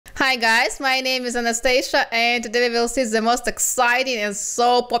Hi guys, my name is Anastasia and today we will see the most exciting and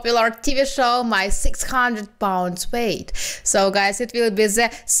so popular TV show, My 600 Pounds Weight. So guys, it will be the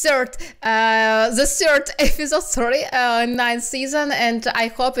third episode, ninth season, and I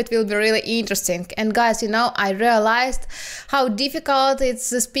hope it will be really interesting. And guys, you know, I realized how difficult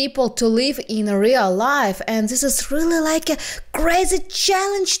it's these people to live in real life, and this is really like a crazy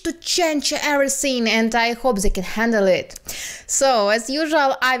challenge to change everything, and I hope they can handle it. So as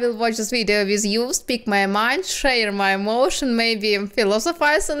usual, I will watch this video with you, speak my mind, share my emotion, maybe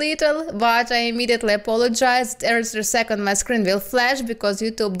philosophize a little, but I immediately apologize. Every second my screen will flash because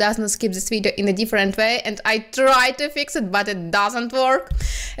YouTube does not skip this video in a different way, and I try to fix it, but it doesn't work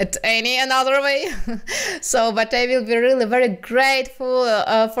at any another way. So, but I will be really very grateful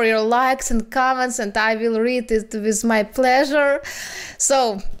for your likes and comments, and I will read it with my pleasure.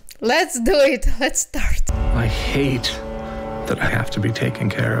 So let's do it. Let's start. I hate that I have to be taken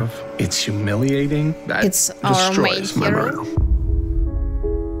care of. It's humiliating. That it's our main destroys my hero. morale.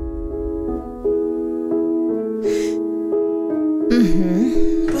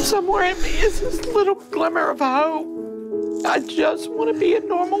 Somewhere in me is this little glimmer of hope. I just want to be a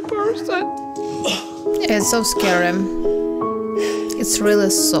normal person. It's so scary. It's really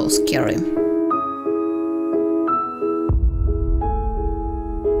so scary.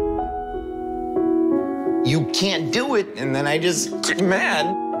 You can't do it, and then I just get mad.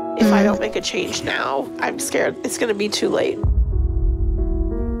 If I don't make a change now, I'm scared it's going to be too late.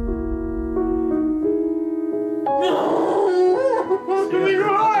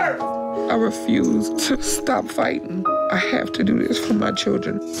 I refuse to stop fighting. I have to do this for my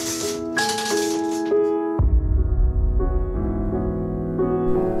children.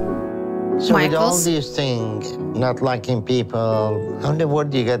 So with all Michael's. these things, not liking people, how in the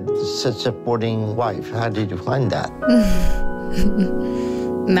world do you get such a supporting wife? How did you find that?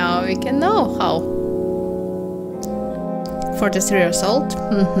 Now we can know how. 43 years old,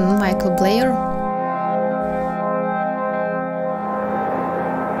 Michael Blair.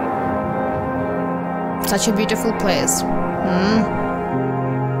 Such a beautiful place.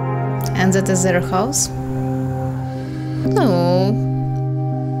 And that is their house. Oh.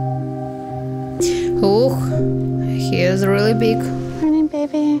 Oh, he is really big. Morning,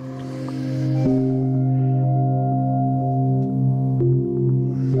 baby.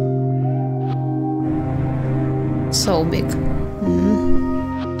 So big.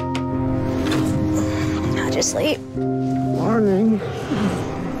 How'd you sleep? Morning.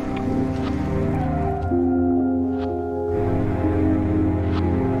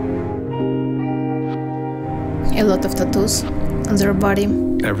 A lot of tattoos on their body.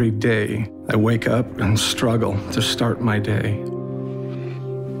 Every day, I wake up and struggle to start my day.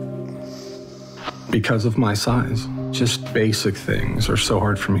 Because of my size, just basic things are so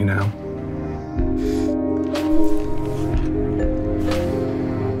hard for me now.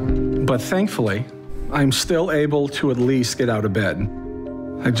 But thankfully, I'm still able to at least get out of bed.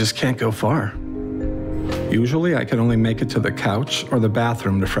 I just can't go far. Usually, I can only make it to the couch or the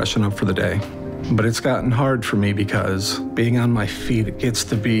bathroom to freshen up for the day. But it's gotten hard for me because being on my feet, it gets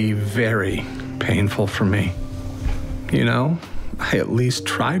to be very painful for me. You know, I at least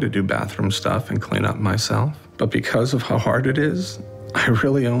try to do bathroom stuff and clean up myself. But because of how hard it is, I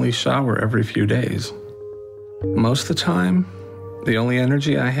really only shower every few days. Most of the time, the only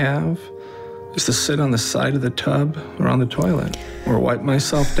energy I have is to sit on the side of the tub or on the toilet, or wipe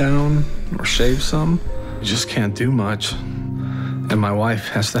myself down, or shave some. I just can't do much. And my wife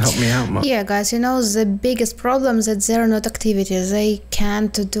has to help me out more. Yeah, guys, you know, the biggest problem is that there are not activities. They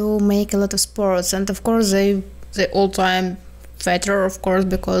can't make a lot of sports. And of course, they all time fatter, of course,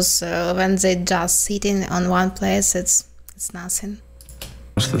 because when they just sitting on one place, it's nothing.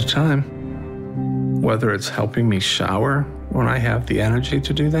 Most of the time, whether it's helping me shower when I have the energy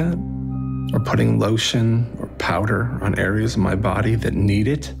to do that, or putting lotion or powder on areas of my body that need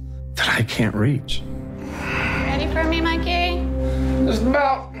it, that I can't reach. Ready for me, Mikey? Just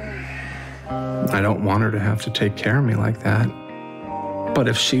about. I don't want her to have to take care of me like that. But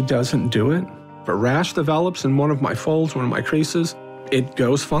if she doesn't do it, if a rash develops in one of my folds, one of my creases, it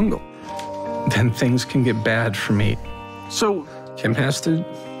goes fungal. Then things can get bad for me. So Kim has to,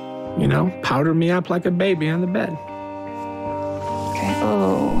 you know, powder me up like a baby on the bed. Okay.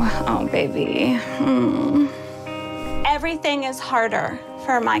 Oh, baby. Everything is harder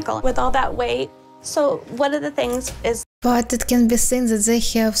for Michael with all that weight. So one of the things is... But it can be seen that they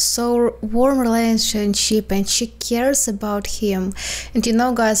have so warm relationship and she cares about him. And you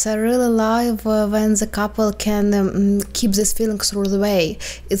know, guys, I really love when the couple can keep this feeling through the way.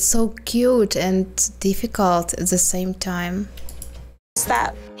 It's so cute and difficult at the same time.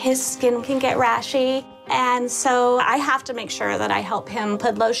 that his skin can get rashy. And so I have to make sure that I help him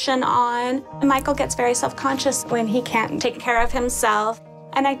put lotion on. And Michael gets very self-conscious when he can't take care of himself.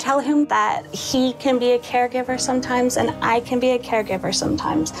 And I tell him that he can be a caregiver sometimes and I can be a caregiver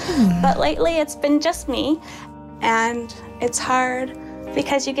sometimes. But lately it's been just me. And it's hard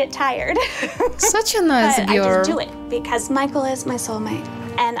because you get tired. Such a nice but girl. I just do it because Michael is my soulmate.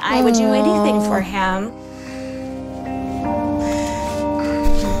 And I would do anything for him.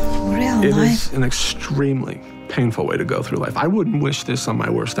 Real It life. is an extremely painful way to go through life. I wouldn't wish this on my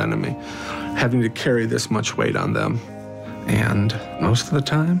worst enemy, having to carry this much weight on them. And most of the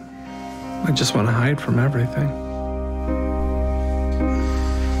time, I just want to hide from everything.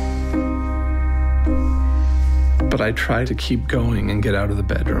 But I try to keep going and get out of the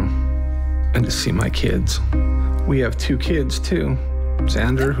bedroom and to see my kids. We have 2 kids, too.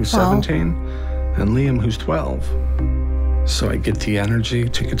 Xander, who's 17, and Liam, who's 12. So I get the energy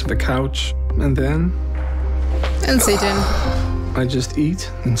to get to the couch, and then And sit-in. I just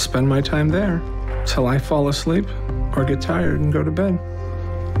eat and spend my time there till I fall asleep or get tired and go to bed.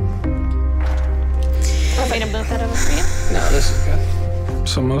 Want me to move that over for you? No, this is good.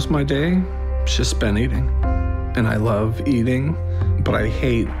 So most of my day is just spent eating. And I love eating, but I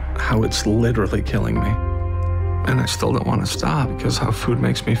hate how it's literally killing me. And I still don't want to stop because how food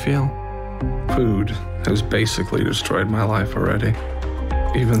makes me feel. Food has basically destroyed my life already,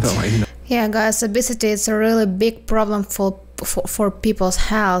 even though I know. Yeah, guys, obesity is a really big problem for people's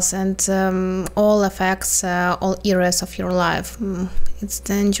health, and all affects all areas of your life. It's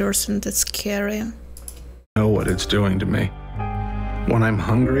dangerous and it's scary. I know what it's doing to me. When I'm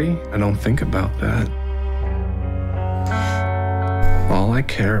hungry, I don't think about that. All I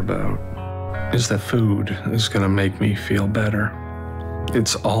care about is that food is going to make me feel better.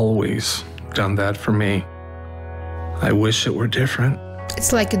 It's always done that for me. I wish it were different.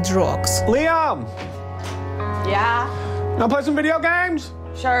 It's like drugs. Liam! Yeah, Wanna play some video games?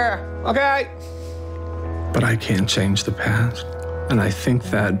 sure. Okay. But I can't change the past. And I think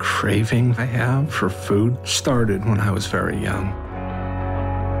that craving I have for food started when I was very young.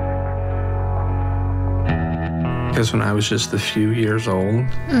 Because when I was just a few years old,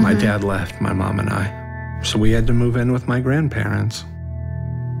 my dad left my mom and I. So we had to move in with my grandparents.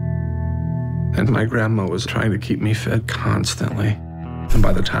 And my grandma was trying to keep me fed constantly. And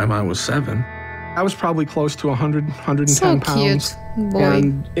by the time I was 7, I was probably close to 100, 110 So pounds. cute, boy.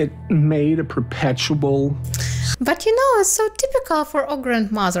 And it made a perpetual. But you know, it's so typical for a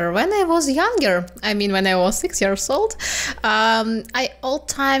grandmother. When I was younger, I mean when I was 6 years old, I all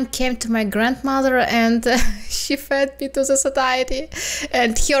time came to my grandmother and she fed me to the satiety.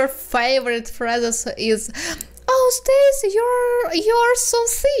 And her favorite phrase is, "Oh, Stacy, you're so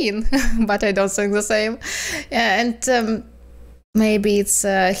thin." But I don't think the same. And maybe it's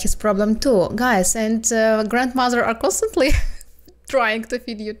his problem too, guys. And grandmother are constantly trying to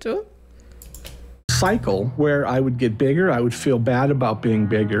feed you too. Cycle where I would get bigger, I would feel bad about being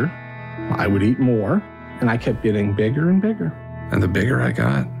bigger, I would eat more, and I kept getting bigger and bigger. And the bigger I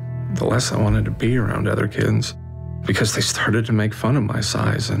got, the less I wanted to be around other kids because they started to make fun of my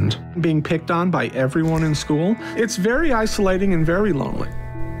size and being picked on by everyone in school. It's very isolating and very lonely.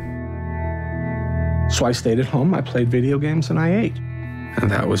 So I stayed at home, I played video games, and I ate.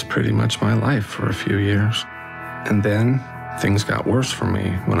 And that was pretty much my life for a few years. And then things got worse for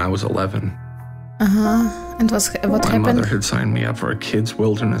me when I was 11. And what My happened? mother had signed me up for a kids'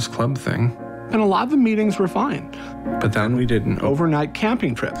 wilderness club thing, and a lot of the meetings were fine. But then we did an overnight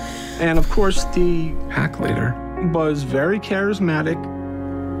camping trip. And of course, the pack leader was very charismatic,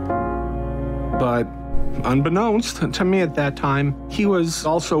 but unbeknownst to me at that time, he was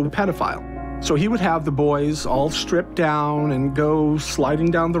also a pedophile. So he would have the boys all stripped down and go sliding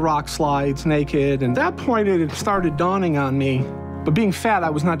down the rock slides naked. And at that point, it had started dawning on me, but being fat,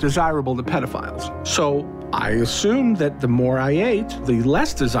 I was not desirable to pedophiles. So I assumed that the more I ate, the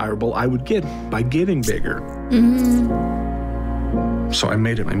less desirable I would get by getting bigger. So I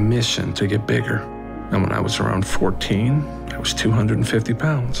made it my mission to get bigger. And when I was around 14, I was 250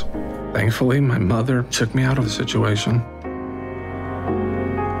 pounds. Thankfully, my mother took me out of the situation.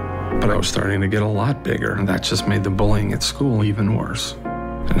 But I was starting to get a lot bigger, and that just made the bullying at school even worse.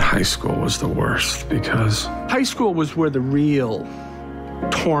 And high school was the worst because high school was where the real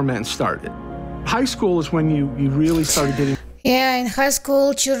torment started. High school is when you really started getting... Yeah, in high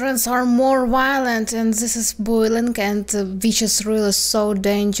school, children are more violent, and this is bullying, and which is really so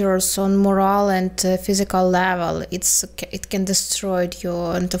dangerous on moral and physical level. It can destroy you,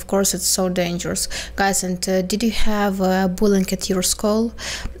 and of course, it's so dangerous, guys. And did you have bullying at your school?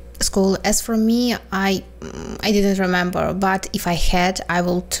 school. As for me, I didn't remember, but if I had, I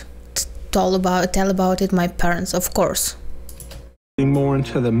would tell about it my parents, of course. More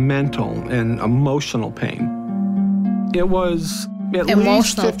into the mental and emotional pain. It was at Emotional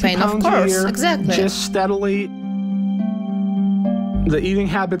least 50 pain, of pounds course, a year, exactly. just steadily. The eating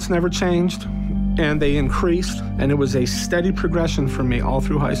habits never changed, and they increased, and it was a steady progression for me all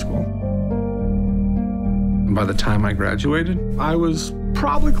through high school. By the time I graduated, I was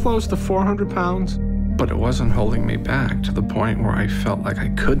probably close to 400 pounds, but it wasn't holding me back to the point where I felt like I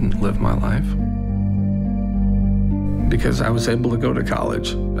couldn't live my life. Because I was able to go to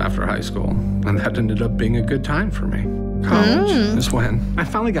college after high school, and that ended up being a good time for me. College is when I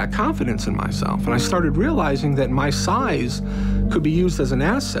finally got confidence in myself, and I started realizing that my size could be used as an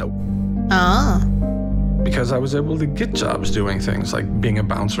asset. Because I was able to get jobs doing things like being a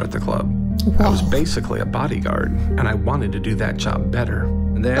bouncer at the club. Wow. I was basically a bodyguard, and I wanted to do that job better.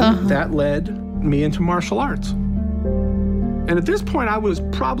 And then that led me into martial arts. And at this point, I was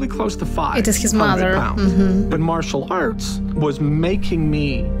probably close to 500 It is his mother. pounds. But martial arts was making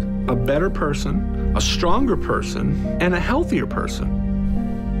me a better person, a stronger person, and a healthier person.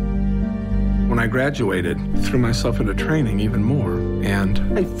 When I graduated, I threw myself into training even more, and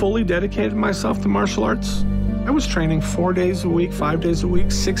I fully dedicated myself to martial arts. I was training 4 days a week, 5 days a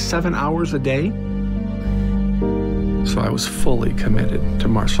week, 6, 7 hours a day. So I was fully committed to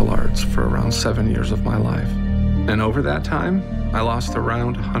martial arts for around 7 years of my life. And over that time, I lost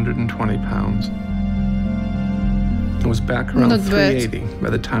around 120 pounds. I was back around 380 by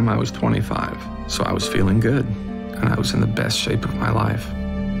the time I was 25. So I was feeling good, and I was in the best shape of my life.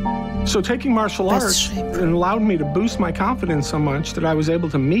 So taking martial arts allowed me to boost my confidence so much that I was able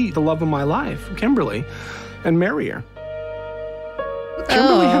to meet the love of my life, Kimberly, and marry her.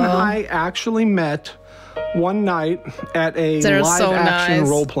 Kimberly and I actually met one night at a live-action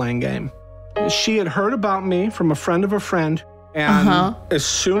role-playing game. She had heard about me from a friend of a friend, and as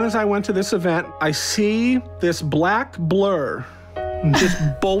soon as I went to this event, I see this black blur just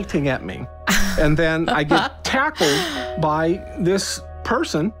bolting at me. And then I get tackled by this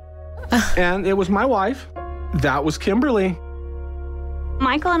person, and it was my wife. That was Kimberly.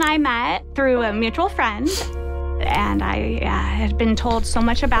 Michael and I met through a mutual friend, and I had been told so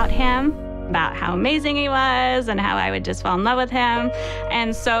much about him, about how amazing he was and how I would just fall in love with him.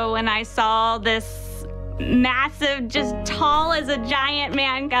 And so when I saw this massive, just tall as a giant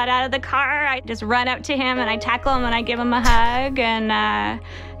man got out of the car, I just run up to him and I tackle him and I give him a hug, and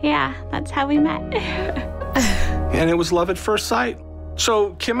yeah, that's how we met. And it was love at first sight.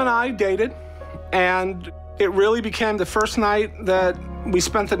 So Kim and I dated, and it really became the first night that we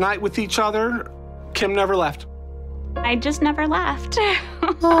spent the night with each other. Kim never left. I just never left.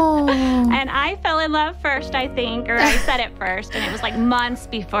 And I fell in love first, I think, or I said it first, and it was like months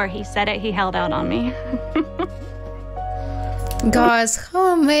before he said it, he held out on me. Guys,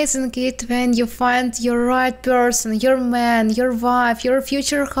 how amazing it when you find your right person, your man, your wife, your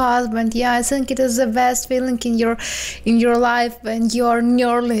future husband. Yeah, I think it is the best feeling in your life when you're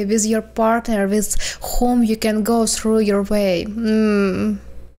nearly with your partner, with whom you can go through your way.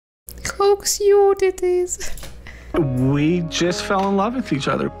 How cute it is. We just fell in love with each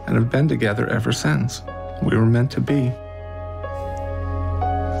other and have been together ever since. We were meant to be.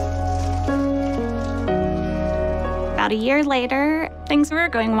 About a year later, things were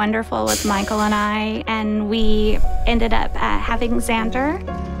going wonderful with Michael and I, and we ended up having Xander.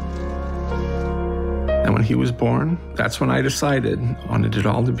 And when he was born, that's when I decided I wanted it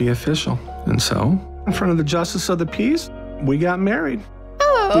all to be official. And so, in front of the Justice of the Peace, we got married.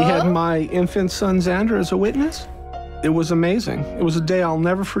 We had my infant son Xander as a witness. It was amazing. It was a day I'll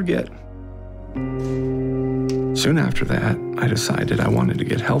never forget. Soon after that, I decided I wanted to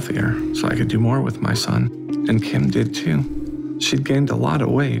get healthier so I could do more with my son. And Kim did too. She'd gained a lot of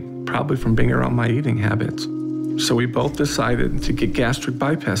weight, probably from being around my eating habits. So we both decided to get gastric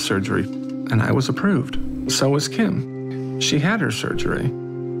bypass surgery, and I was approved. So was Kim. She had her surgery,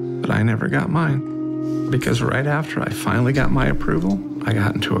 but I never got mine. Because right after I finally got my approval, I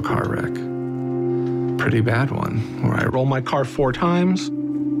got into a car wreck. Pretty bad one, where I roll my car 4 times,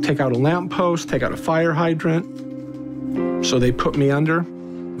 take out a lamppost, take out a fire hydrant. So they put me under,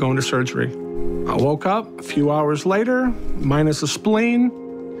 going to surgery. I woke up a few hours later, minus a spleen.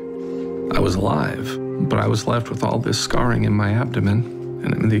 I was alive, but I was left with all this scarring in my abdomen.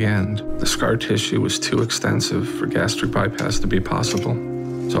 And in the end, the scar tissue was too extensive for gastric bypass to be possible.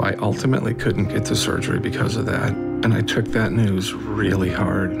 So I ultimately couldn't get to surgery because of that. And I took that news really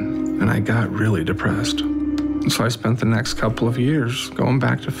hard, and I got really depressed. So I spent the next couple of years going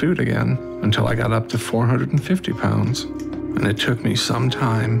back to food again until I got up to 450 pounds. And it took me some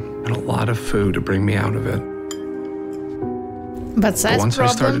time and a lot of food to bring me out of it. But size once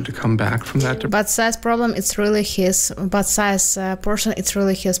problem, I started to come back from that but size problem, it's really his. But size portion, it's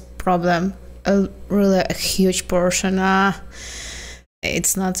really his problem. Really a huge portion.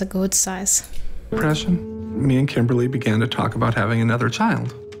 It's not a good size. depression, me and Kimberly began to talk about having another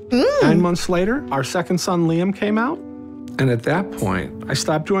child. 9 months later, our second son, Liam, came out. And at that point, I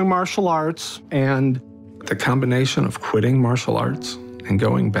stopped doing martial arts, and the combination of quitting martial arts and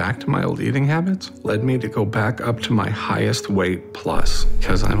going back to my old eating habits led me to go back up to my highest weight plus,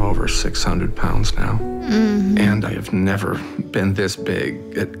 because I'm over 600 pounds now. And I have never been this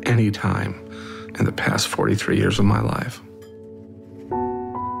big at any time in the past 43 years of my life.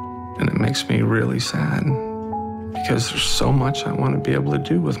 And it makes me really sad, because there's so much I want to be able to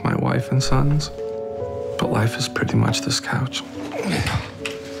do with my wife and sons. But life is pretty much this couch.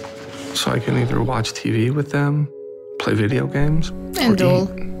 So I can either watch TV with them, play video games, And or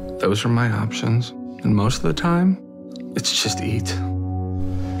all. eat. Those are my options. And most of the time, it's just eat. How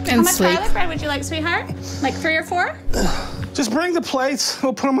And much sleep. garlic bread would you like, sweetheart? Like 3 or 4? Just bring the plates.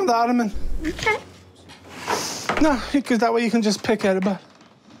 We'll put them on the ottoman. Okay. No, because that way you can just pick at it, bud.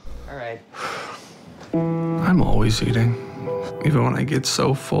 All right. I'm always eating. Even when I get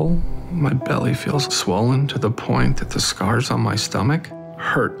so full, my belly feels swollen to the point that the scars on my stomach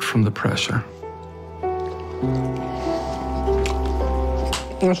hurt from the pressure.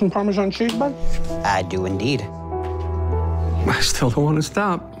 Want some Parmesan cheese, bud? I do indeed. I still don't want to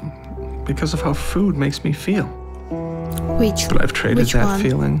stop because of how food makes me feel. Which? But I've traded Which that one?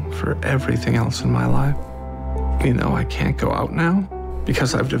 feeling for everything else in my life. You know, I can't go out now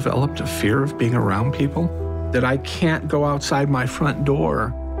because I've developed a fear of being around people, that I can't go outside my front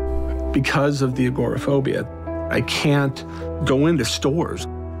door because of the agoraphobia. I can't go into stores.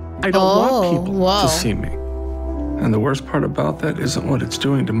 I don't want people wow. to see me. And the worst part about that isn't what it's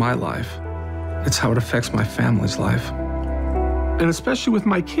doing to my life. It's how it affects my family's life. And especially with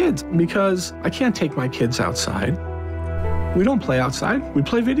my kids, because I can't take my kids outside. We don't play outside. We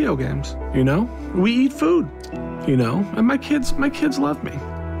play video games, you know? We eat food, you know? And my kids love me,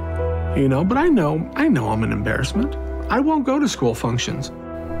 you know? But I know I'm an embarrassment. I won't go to school functions.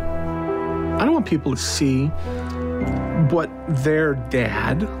 I don't want people to see what their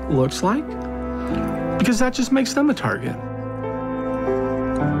dad looks like, because that just makes them a target.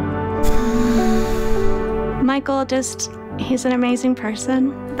 Michael he's an amazing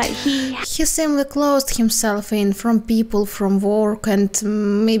person, but he simply closed himself in from people, from work, and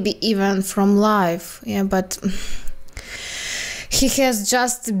maybe even from life. Yeah, but he has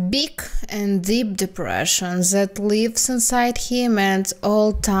just big and deep depression that lives inside him and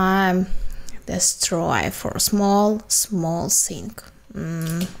all time destroy for small thing.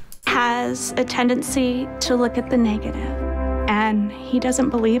 has a tendency to look at the negative, and he doesn't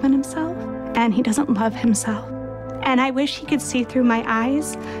believe in himself, and he doesn't love himself. And I wish he could see through my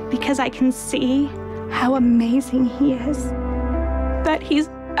eyes, because I can see how amazing he is. That he's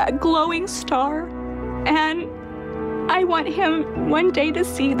a glowing star, and I want him one day to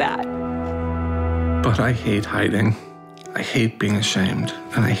see that. But I hate hiding. I hate being ashamed,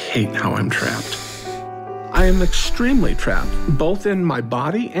 and I hate how I'm trapped. I am extremely trapped, both in my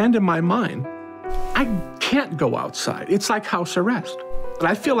body and in my mind. I can't go outside. It's like house arrest. But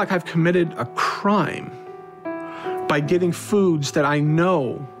I feel like I've committed a crime by getting foods that I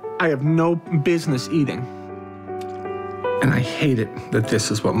know I have no business eating. And I hate it that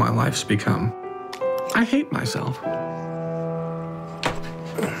this is what my life's become. I hate myself.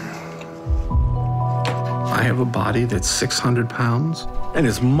 I have a body that's 600 pounds. And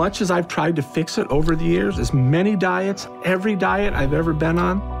as much as I've tried to fix it over the years, as many diets, every diet I've ever been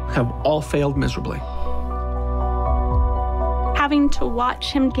on, have all failed miserably. Having to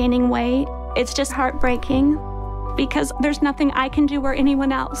watch him gaining weight, it's just heartbreaking, because there's nothing I can do or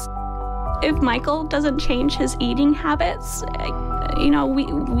anyone else. If Michael doesn't change his eating habits,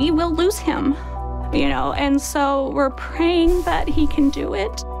 we will lose him, and so we're praying that he can do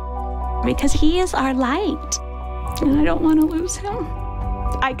it, because he is our light, and I don't want to lose him.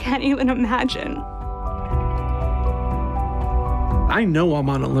 I can't even imagine. I know I'm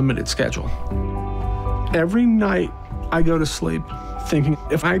on a limited schedule. Every night I go to sleep thinking,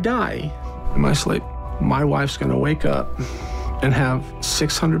 if I die in my sleep, my wife's gonna wake up and have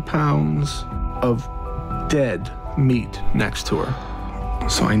 600 pounds of dead meat next to her.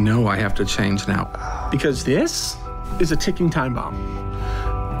 So I know I have to change now, because this is a ticking time bomb,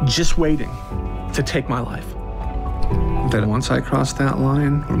 just waiting to take my life. Then once I cross that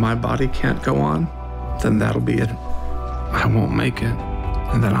line where my body can't go on, then that'll be it. I won't make it,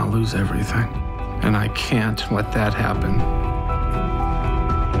 and then I'll lose everything. And I can't let that happen.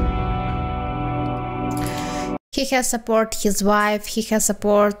 He has support his wife, he has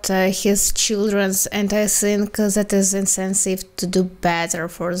support his children, and I think that is incentive to do better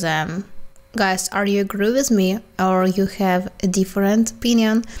for them. Guys, are you agree with me or you have a different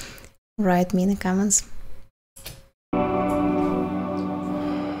opinion? Write me in the comments.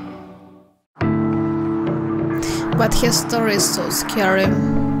 But his story is so scary.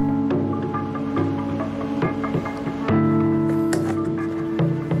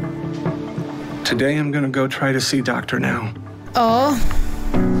 Today I'm gonna go try to see Dr. Now. Oh,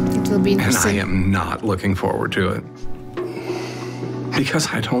 it will be interesting. And I am not looking forward to it. Because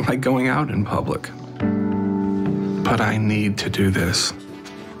I don't like going out in public. But I need to do this.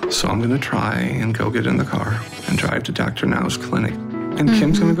 So I'm gonna try and go get in the car and drive to Dr. Now's clinic. And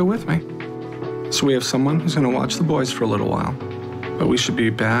Kim's gonna go with me. So we have someone who's gonna watch the boys for a little while. But we should be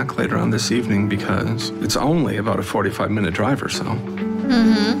back later on this evening because it's only about a 45-minute drive or so.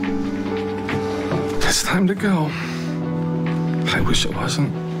 It's time to go. I wish it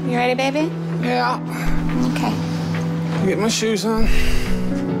wasn't. You ready, baby? Yeah. Okay. Get my shoes on.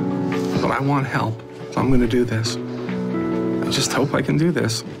 But I want help, so I'm gonna do this. I just hope I can do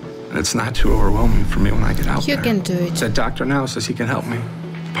this. And it's not too overwhelming for me when I get out there. You can do it. That Dr. Now says he can help me.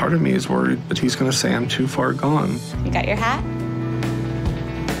 Part of me is worried that he's gonna say I'm too far gone. You got your hat?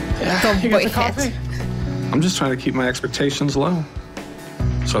 Yeah, you got boy the coffee? I'm just trying to keep my expectations low.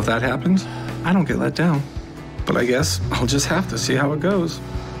 So if that happens, I don't get let down. But I guess I'll just have to see how it goes.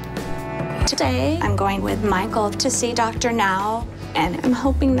 Today, I'm going with Michael to see Dr. Now, and I'm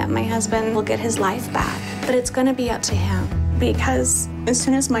hoping that my husband will get his life back. But it's gonna be up to him, because as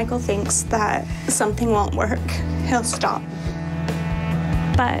soon as Michael thinks that something won't work, he'll stop.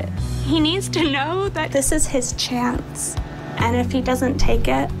 But he needs to know that this is his chance. And if he doesn't take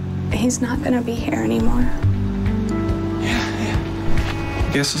it, he's not gonna be here anymore.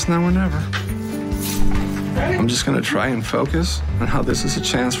 Yeah. Guess it's now or never. I'm just gonna try and focus on how this is a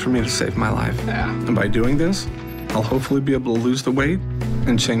chance for me to save my life. Yeah. And by doing this, I'll hopefully be able to lose the weight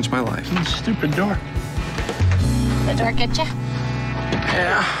and change my life. Stupid door. The door get you?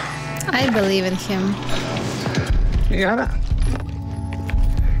 Yeah. I believe in him. You got it.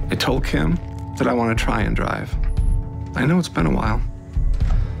 I told Kim that I want to try and drive. I know it's been a while.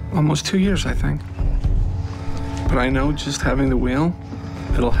 Almost 2 years, I think. But I know just having the wheel,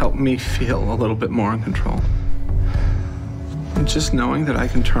 it'll help me feel a little bit more in control. And just knowing that I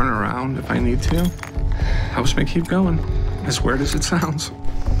can turn around if I need to helps me keep going, as weird as it sounds.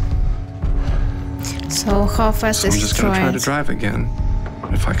 So how fast So is I'm just going to try to it? drive again,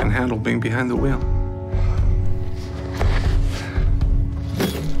 if I can handle being behind the wheel.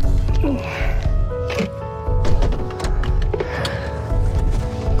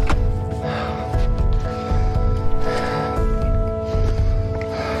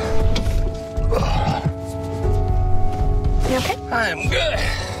 You okay? I'm good.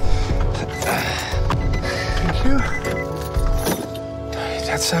 Thank you.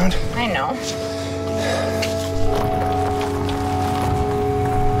 That sound? I know.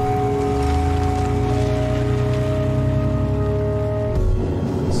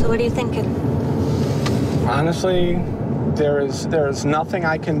 So what are you thinking? Honestly, there is nothing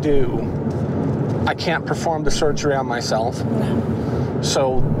I can do. I can't perform the surgery on myself.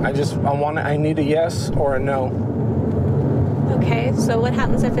 So I need a yes or a no. Okay, so what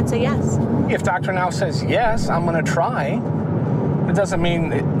happens if it's a yes? If Dr. Now says yes, I'm gonna try. It doesn't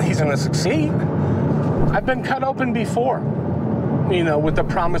mean he's gonna succeed. I've been cut open before, you know, with the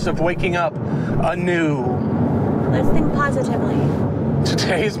promise of waking up anew. Let's think positively.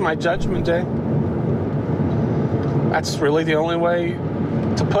 Today's my judgment day. That's really the only way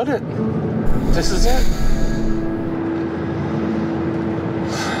to put it. This is it.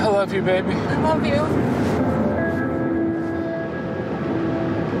 I love you, baby. I love you.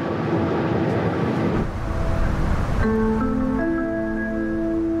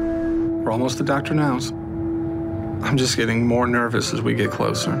 We're almost to Dr. Now's. I'm just getting more nervous as we get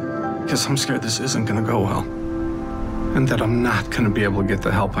closer, because I'm scared this isn't gonna go well, and that I'm not gonna be able to get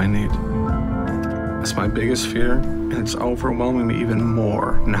the help I need. That's my biggest fear, and it's overwhelming me even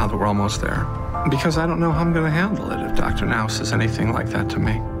more now that we're almost there, because I don't know how I'm gonna handle it if Dr. Now says anything like that to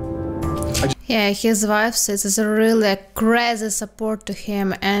me. Yeah, his wife says it's a really crazy support to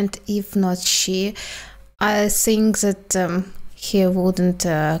him, and if not she, I think that he wouldn't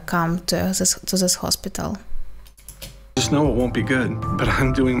come to this hospital. Just just know it won't be good, but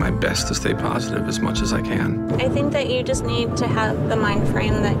I'm doing my best to stay positive as much as I can. I think that you just need to have the mind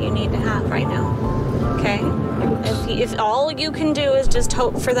frame that you need to have right now, okay? If all you can do is just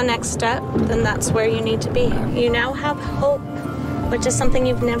hope for the next step, then that's where you need to be. You now have hope, which is something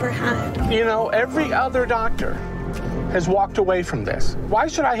you've never had. You know, every other doctor has walked away from this. Why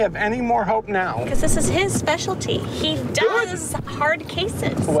should I have any more hope now? Because this is his specialty. He does hard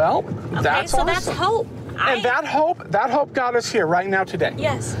cases. Well, that's so awesome. that's hope. And that hope got us here right now today.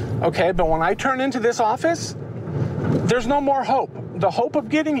 Yes. Okay, but when I turn into this office, there's no more hope. The hope of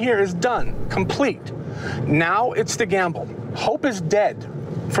getting here is done, complete. Now it's the gamble. Hope is dead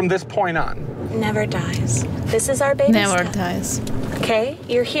from this point on. Never dies. This is our baby Never step. dies. Okay,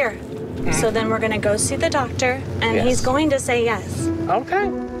 you're here. So then we're gonna go see the doctor, and Yes. he's going to say yes. Okay.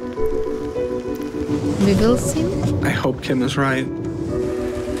 We will see. I hope Kim is right.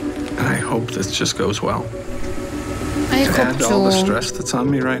 And I hope this just goes well. I To hope add to all the too. stress that's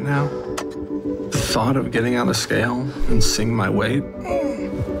on me right now, the thought of getting on a scale and seeing my weight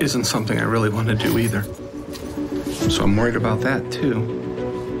isn't something I really want to do either. So I'm worried about that too.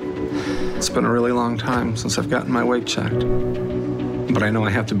 It's been a really long time since I've gotten my weight checked. But I know I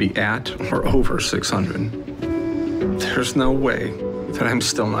have to be at or over 600. There's no way that I'm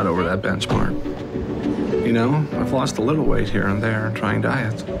still not over that benchmark. You know, I've lost a little weight here and there trying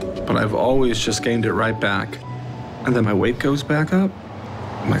diets, but I've always just gained it right back. And then my weight goes back up,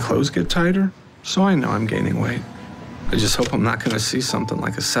 my clothes get tighter, so I know I'm gaining weight. I just hope I'm not going to see something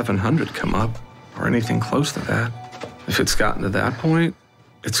like a 700 come up or anything close to that. If it's gotten to that point,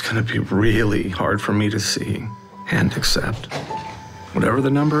 it's going to be really hard for me to see and accept. Whatever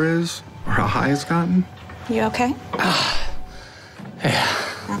the number is, or how high it's gotten. You okay? Yeah.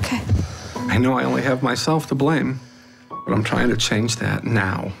 Okay. I know I only have myself to blame, but I'm trying to change that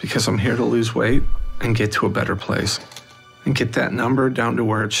now because I'm here to lose weight and get to a better place and get that number down to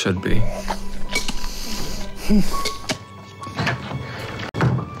where it should be.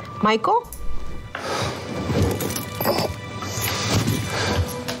 Michael?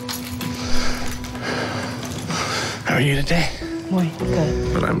 How are you today? Muy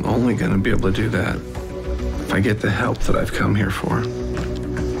good. But I'm only going to be able to do that if I get the help that I've come here for.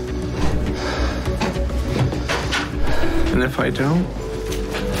 And if I don't,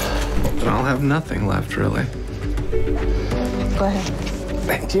 then I'll have nothing left, really. Go ahead.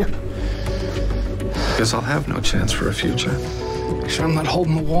 Thank you. Because I'll have no chance for a future. Make sure I'm not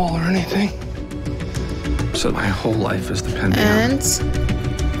holding the wall or anything. So my whole life is depending on it.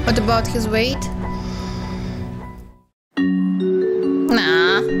 And what about his weight?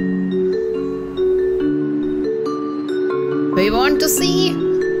 Nah. We want to see.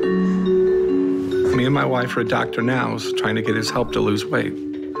 Me and my wife are at Dr. Now's trying to get his help to lose weight.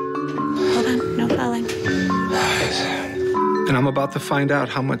 Hold on, no falling. And I'm about to find out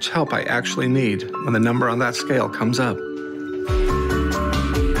how much help I actually need when the number on that scale comes up.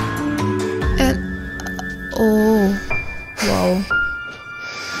 Oh, wow.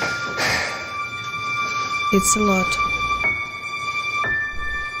 It's a lot.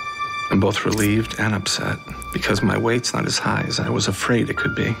 I'm both relieved and upset because my weight's not as high as I was afraid it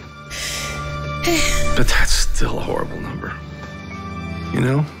could be. But that's still a horrible number. You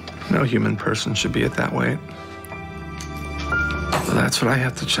know, no human person should be at that weight. So that's what I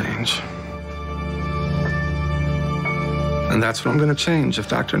have to change. And that's what I'm going to change if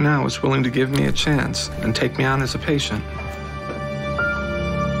Dr. Now is willing to give me a chance and take me on as a patient.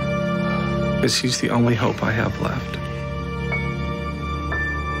 Because he's the only hope I have left.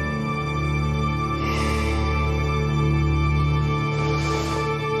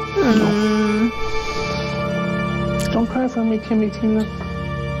 Don't cry for me, Kimmy Tina.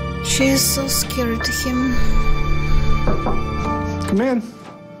 She is so scared to him. Come in.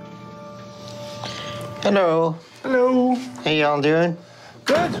 Hello. Hello. How y'all doing?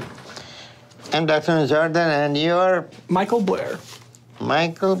 Good. I'm Dr. Jordan, and you're Michael Blair.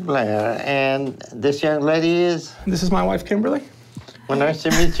 Michael Blair. And this young lady is? This is my wife, Kimberly. Well, nice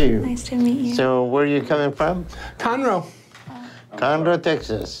to meet you. Nice to meet you. So, where are you coming from? Conroe. Conroe,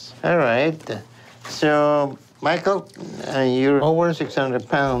 Texas. All right. So, Michael, you're over 600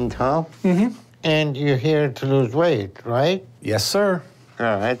 pounds, huh? Mm-hmm. And you're here to lose weight, right? Yes, sir.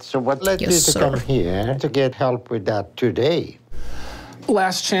 All right. So, what led Yes, you to sir. come here to get help with that today?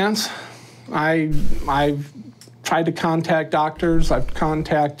 Last chance. I've tried to contact doctors. I've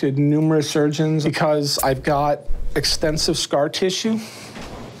contacted numerous surgeons because I've got extensive scar tissue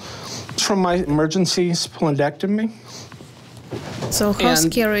from my emergency splenectomy. So how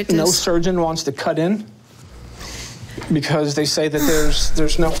scary it no is. surgeon wants to cut in because they say that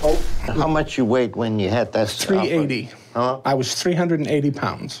there's no hope. How much you weighed when you had that? 380. Huh? I was 380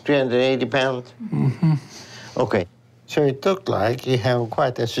 pounds. 380 pounds? Mm-hmm. Okay. So it looked like you have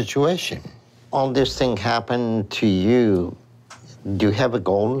quite a situation. All this thing happened to you. Do you have a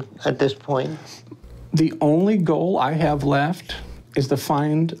goal at this point? The only goal I have left is to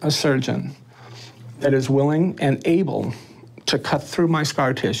find a surgeon that is willing and able to cut through my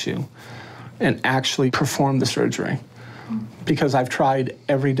scar tissue and actually perform the surgery. Because I've tried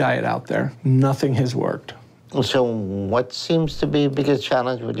every diet out there. Nothing has worked. So what seems to be the biggest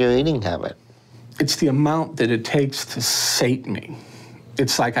challenge with your eating habit? It's the amount that it takes to sate me.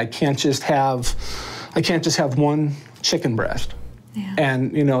 It's like I can't just have one chicken breast. Yeah.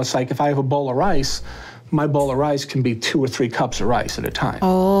 And, you know, it's like if I have a bowl of rice, my bowl of rice can be 2 or 3 cups of rice at a time.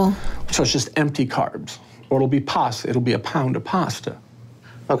 Oh. So it's just empty carbs. Or it'll be pasta. It'll be a pound of pasta.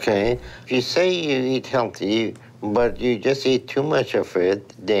 Okay. If you say you eat healthy, but you just eat too much of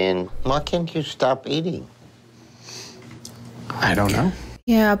it, then why can't you stop eating? I don't know.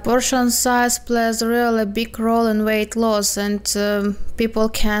 Yeah, portion size plays a really big role in weight loss, and people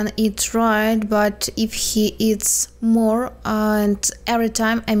can eat right, but if he eats more and every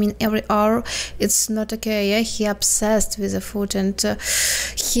time, I mean every hour, it's not okay. Yeah, he obsessed with the food, and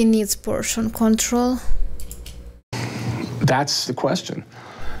he needs portion control. That's the question.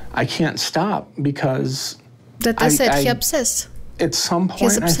 I can't stop because I said he obsessed. At some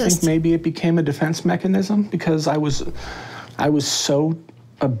point, I think maybe it became a defense mechanism because I was so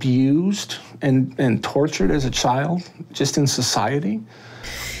abused and tortured as a child, just in society.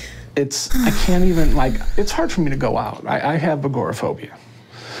 I can't even, it's hard for me to go out. I have agoraphobia.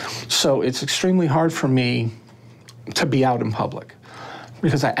 So it's extremely hard for me to be out in public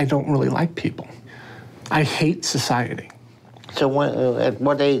because I don't really like people. I hate society. So at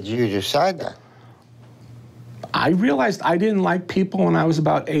what age did you decide that? I realized I didn't like people when I was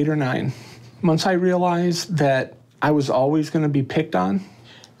about 8 or 9. Once I realized that I was always going to be picked on.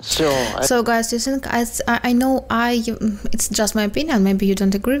 So guys, you think I know it's just my opinion, maybe you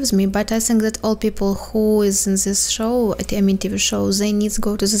don't agree with me, but I think that all people who is in this show, I mean TV show, they need to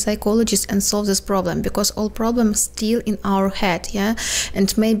go to the psychologist and solve this problem, because all problems still in our head, yeah,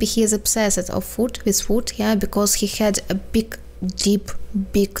 and maybe he is obsessed with food, yeah, because he had a big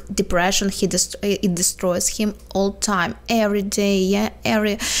depression. It destroys him all time, every day, yeah,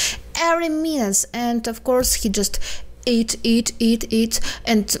 every minute, and of course he just eat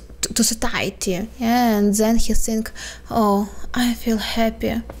and to satiety, yeah, and then he think, oh, I feel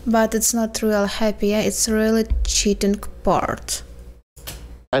happy, but it's not real happy, yeah, it's really cheating part.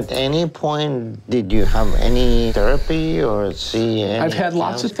 At any point, did you have any therapy or see any I've had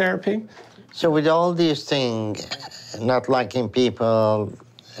lots of therapy. So with all these things, not liking people,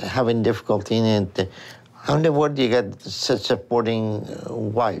 having difficulty in it, how in the world do you get such a supporting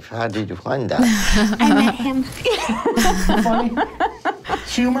wife? How did you find that? I met him. Funny.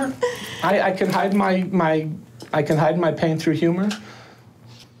 Humor. I can hide my pain through humor.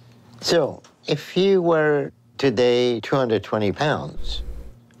 So if you were today 220 pounds,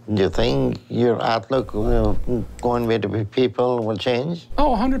 do you think your outlook going with people will change?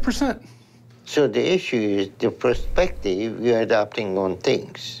 Oh, 100%. So the issue is the perspective you're adopting on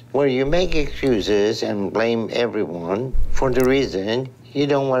things, where you make excuses and blame everyone for the reason you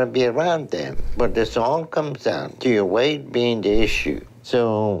don't want to be around them. But this all comes down to your weight being the issue.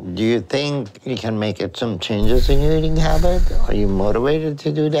 So do you think you can make some changes in your eating habit? Are you motivated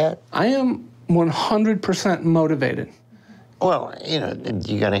to do that? I am 100% motivated. Well, you know,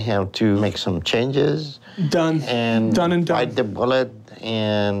 you're going to have to make some changes. Done and done. Bite the bullet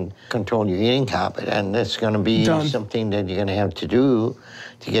and control your eating habit. And that's going to be something that you're going to have to do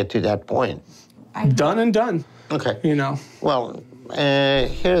to get to that point. Done and done. Okay. You know. Well,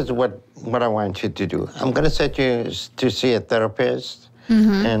 here's what I want you to do. I'm going to set you to see a therapist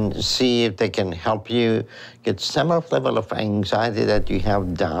and see if they can help you get some level of anxiety that you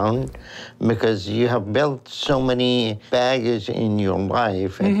have down, because you have built so many baggage in your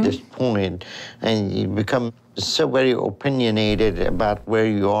life at this point, and you become so very opinionated about where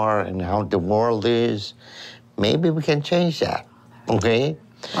you are and how the world is. Maybe we can change that, okay?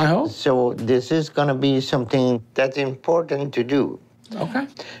 I hope. So this is going to be something that's important to do. Okay.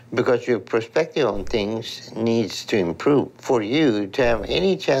 Because your perspective on things needs to improve for you to have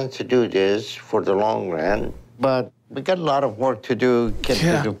any chance to do this for the long run. But we got a lot of work to do, get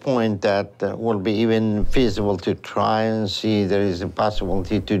to the point that will be even feasible to try and see there is a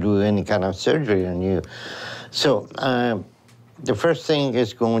possibility to do any kind of surgery on you. So the first thing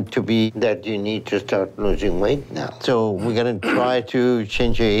is going to be that you need to start losing weight now. So we're going to try to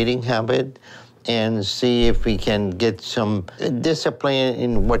change your eating habit. and see if we can get some discipline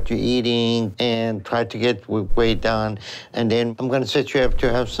in what you're eating and try to get weight down. And then I'm going to set you up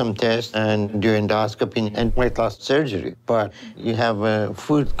to have some tests and do endoscopy and weight loss surgery. But you have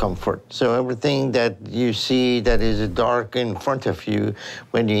food comfort. So everything that you see that is dark in front of you,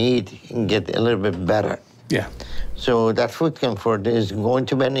 when you eat, you can get a little bit better. Yeah. So that food comfort is going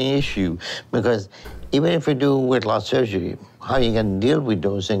to be an issue, because even if you do weight loss surgery, how are you going to deal with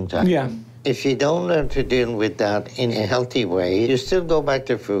those things? Yeah. If you don't learn to deal with that in a healthy way, you still go back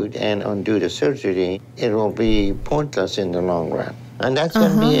to food and undo the surgery, it will be pointless in the long run. And that's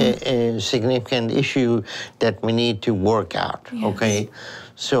going to be a significant issue that we need to work out, okay?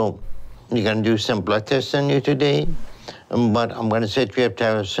 So you're going to do some blood tests on you today, but I'm going to set you up to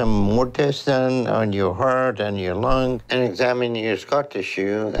have some more tests done on your heart and your lung, and examine your scar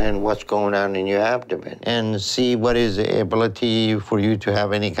tissue and what's going on in your abdomen, and see what is the ability for you to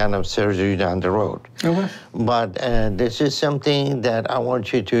have any kind of surgery down the road. Okay. But this is something that I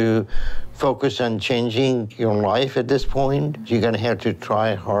want you to focus on changing your life at this point. You're going to have to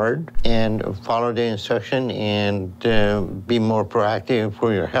try hard and follow the instruction and be more proactive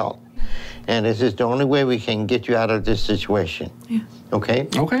for your health. And this is the only way we can get you out of this situation. Yeah. Okay?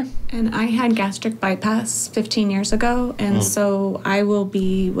 Okay. And I had gastric bypass 15 years ago, and so I will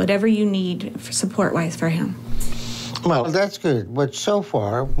be whatever you need support-wise for him. Well, that's good. But so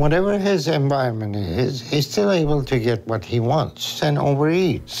far, whatever his environment is, he's still able to get what he wants and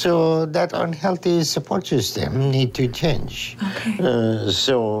overeat. So that unhealthy support system need to change. Okay.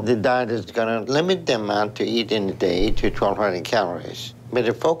 So the diet is going to limit the amount to eat in a day to 1,200 calories. But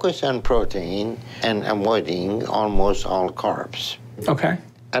a focus on protein and avoiding almost all carbs. Okay.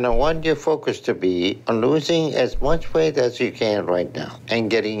 And I want your focus to be on losing as much weight as you can right now and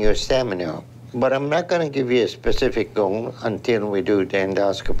getting your stamina up. But I'm not going to give you a specific goal until we do the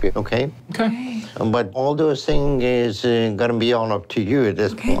endoscopy, okay? Okay. But all those things is going to be all up to you at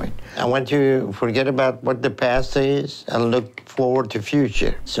this point. I want you to forget about what the past is and look forward to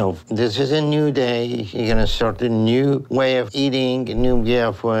future. So this is a new day. You're going to start a new way of eating, a new way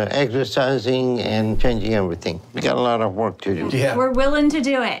of exercising and changing everything. We got a lot of work to do. Yeah. We're willing to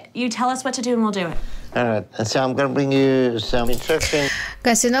do it. You tell us what to do and we'll do it. All right, so I'm going to bring you some instructions.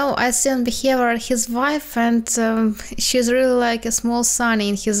 Guys, you know, I see on behavior his wife, and she's really like a small son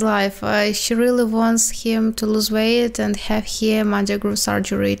in his life. She really wants him to lose weight and have him undergo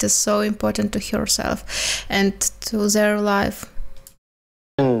surgery. It is so important to herself and to their life.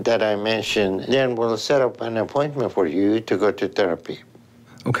 That I mentioned, then we'll set up an appointment for you to go to therapy.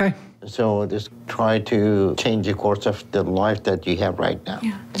 Okay. So just try to change the course of the life that you have right now.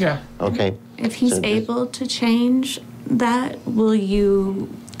 Yeah. Yeah. Okay? If he's So able to change that, will you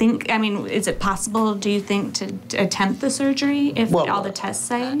think, I mean, is it possible, do you think, to attempt the surgery if all the tests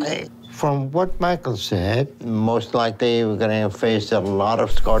say? From what Michael said, most likely we're going to face a lot of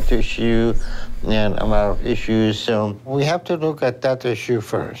scar tissue and a lot of issues. So we have to look at that issue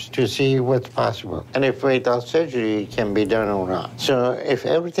first to see what's possible and if weight loss surgery can be done or not. So if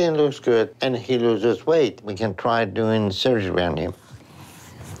everything looks good and he loses weight, we can try doing surgery on him.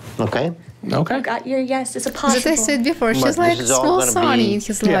 Okay? Okay. I got your yes. Is it possible? As I said before, she's But like this a is all small gonna son be, in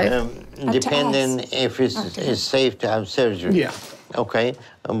his life. Depending if it's safe to have surgery. Yeah. Okay?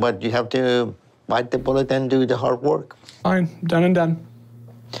 But you have to bite the bullet and do the hard work. Fine. Done and done.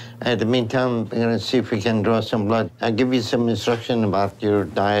 In the meantime, we're going to see if we can draw some blood. I'll give you some instruction about your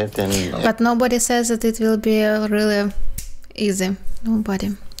diet and... But nobody says that it will be really easy.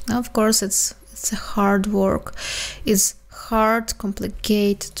 Nobody. Of course, it's a hard work. It's hard,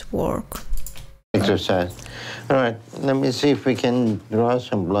 complicated work. Exercise. All right, let me see if we can draw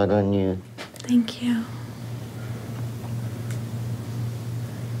some blood on you. Thank you.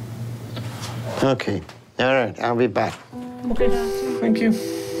 Okay. All right, I'll be back. Okay. Thank you.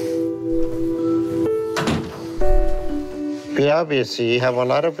 We obviously have a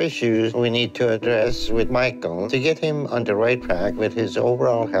lot of issues we need to address with Michael to get him on the right track with his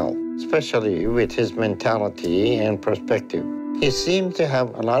overall health, especially with his mentality and perspective. He seems to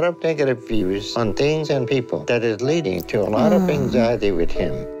have a lot of negative views on things and people that is leading to a lot of anxiety with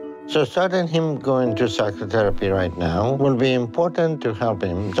him. So starting him going to psychotherapy right now will be important to help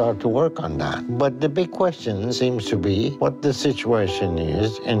him start to work on that. But the big question seems to be what the situation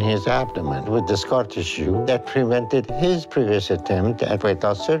is in his abdomen with the scar tissue that prevented his previous attempt at weight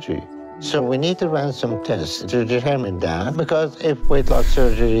loss surgery. So we need to run some tests to determine that, because if weight loss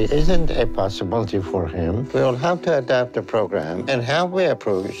surgery isn't a possibility for him, we will have to adapt the program and how we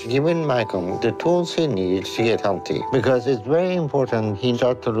approach giving Michael the tools he needs to get healthy. Because it's very important he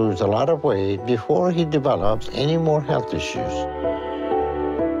start to lose a lot of weight before he develops any more health issues.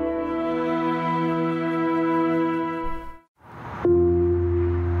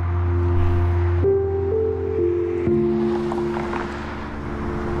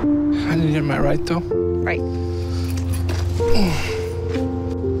 right, though? Right.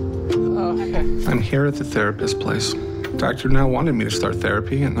 Okay. I'm here at the therapist place. Doctor now wanted me to start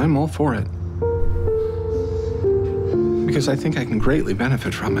therapy, and I'm all for it. Because I think I can greatly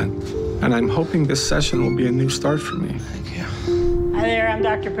benefit from it. And I'm hoping this session will be a new start for me. Thank you. Hi there, I'm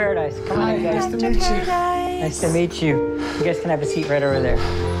Dr. Paradise. Come on, guys. Dr. Paradise. Nice to meet you. You guys can have a seat right over there.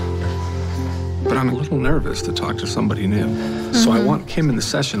 But I'm a little nervous to talk to somebody new. So I want Kim in the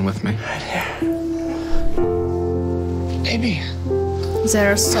session with me. Right here. Baby.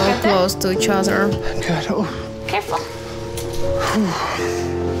 They're so close to each other. Good. Oh. Careful.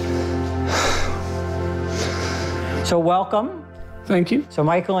 So welcome. Thank you. So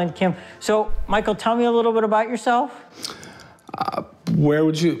Michael and Kim. So Michael, tell me a little bit about yourself. Where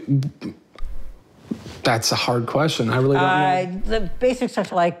would you... That's a hard question. I really don't know. The basic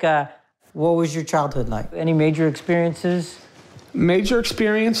stuff like, what was your childhood like? Any major experiences? Major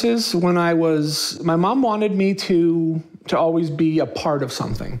experiences when I was... My mom wanted me to always be a part of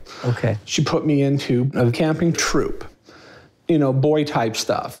something. Okay. She put me into a camping troop, you know, boy type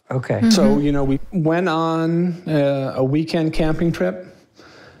stuff. Okay. So, you know, we went on a weekend camping trip.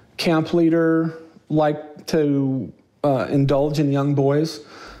 Camp leader liked to indulge in young boys,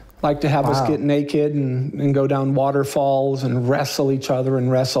 liked to have us get naked and go down waterfalls and wrestle each other and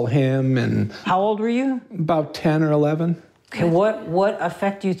wrestle him. And how old were you? About 10 or 11. Okay, what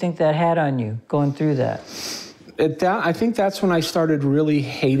effect do you think that had on you, going through that? I think that's when I started really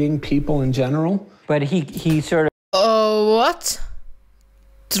hating people in general. But he sort of... Oh, what?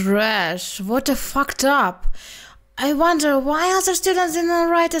 Trash. What a fucked up. I wonder why other students didn't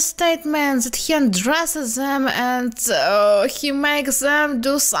write a statement that he undresses them and he makes them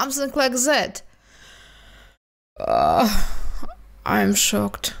do something like that. I'm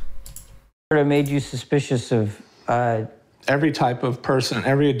shocked. Sort of made you suspicious of... Every type of person,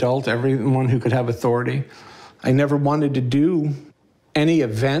 every adult, everyone who could have authority. I never wanted to do any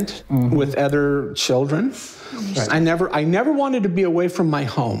event with other children. Right. I never wanted to be away from my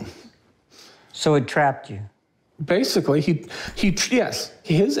home. So it trapped you? Basically, yes,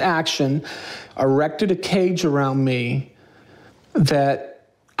 his action erected a cage around me that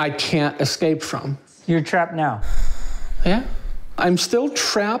I can't escape from. You're trapped now? Yeah. I'm still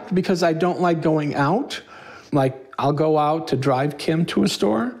trapped because I don't like going out. Like, I'll go out to drive Kim to a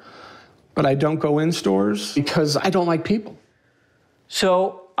store, but I don't go in stores because I don't like people.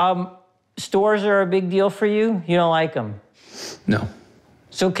 So, stores are a big deal for you? You don't like them? No.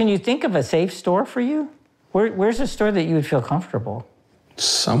 So can you think of a safe store for you? Where's a store that you would feel comfortable?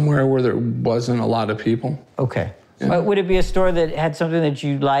 Somewhere where there wasn't a lot of people. Okay. Yeah. Would it be a store that had something that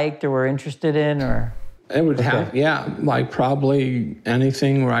you liked or were interested in, or? It would have, yeah, like probably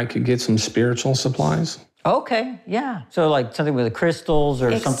anything where I could get some spiritual supplies. Okay, yeah. So like something with the crystals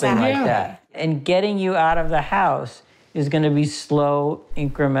or something like that. And getting you out of the house is going to be slow,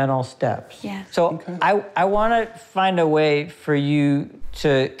 incremental steps. Yeah. So I want to find a way for you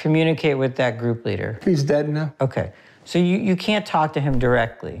to communicate with that group leader. He's dead now. Okay. So you can't talk to him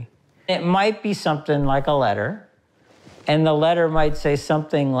directly. It might be something like a letter, and the letter might say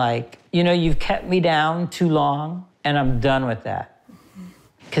something like, you know, you've kept me down too long, and I'm done with that.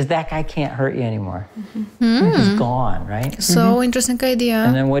 Because that guy can't hurt you anymore. He's gone, right? So interesting idea.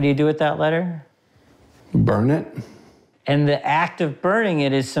 And then what do you do with that letter? Burn it. And the act of burning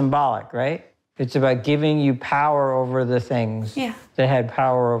it is symbolic, right? It's about giving you power over the things that had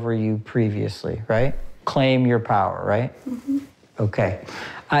power over you previously, right? Claim your power, right? Okay.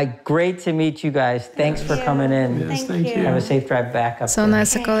 Great to meet you guys. Thanks for coming in. Yes, thank you. Have a safe drive back up So there. nice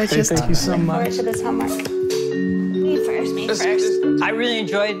psychologist. Thank you so much. Look forward to this homework. Me first. I really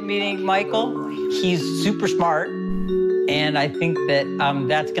enjoyed meeting Michael. He's super smart, and I think that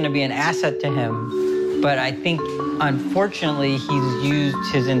that's going to be an asset to him. But I think, unfortunately, he's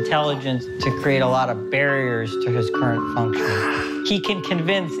used his intelligence to create a lot of barriers to his current function. He can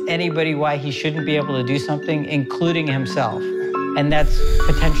convince anybody why he shouldn't be able to do something, including himself. And that's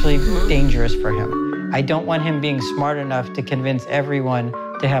potentially dangerous for him. I don't want him being smart enough to convince everyone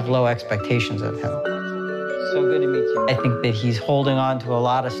to have low expectations of him. So good to meet you. I think that he's holding on to a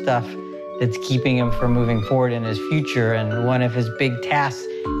lot of stuff that's keeping him from moving forward in his future, and one of his big tasks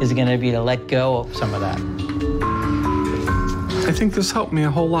is going to be to let go of some of that. I think this helped me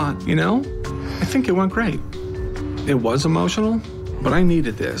a whole lot, you know? I think it went great. It was emotional, but I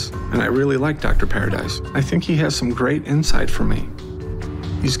needed this, and I really like Dr. Paradise. I think he has some great insight for me.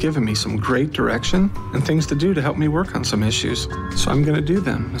 He's given me some great direction and things to do to help me work on some issues, so I'm going to do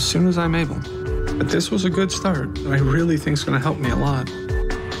them as soon as I'm able. But this was a good start. I really think it's going to help me a lot.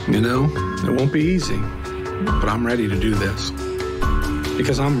 You know, it won't be easy, but I'm ready to do this.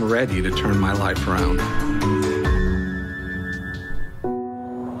 because I'm ready to turn my life around.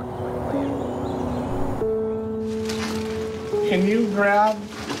 Can you grab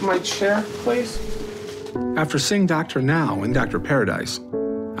my chair, please? After seeing Dr. Now and Dr. Paradise,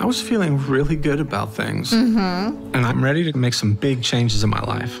 I was feeling really good about things. And I'm ready to make some big changes in my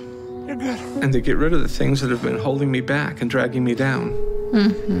life. You're good. And to get rid of the things that have been holding me back and dragging me down.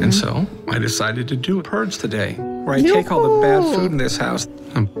 And so I decided to do a purge today, where I take all the bad food in this house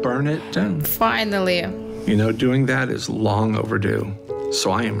and burn it down. Finally. You know, doing that is long overdue.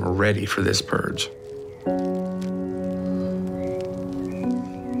 So I am ready for this purge.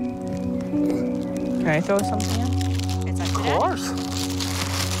 Can I throw something in? It's up to Of Dad. course.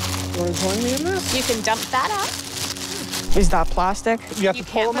 You want to join me in this? You can dump that out. Is that plastic? You have You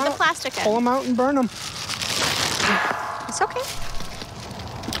to pull can't them put out. the plastic in. Pull them out and burn them. It's okay.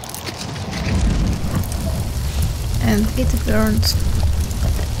 And it burns.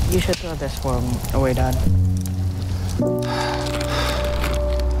 You should throw this one away, Dad.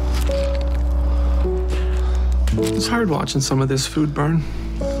 It's hard watching some of this food burn.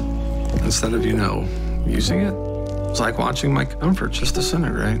 Instead of, you know, using it, it's like watching my comfort just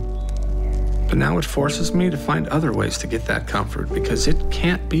disintegrate. But now it forces me to find other ways to get that comfort because it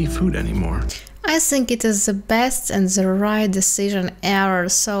can't be food anymore. I think it is the best and the right decision ever.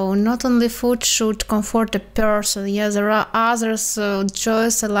 So not only food should comfort a person, yeah, there are others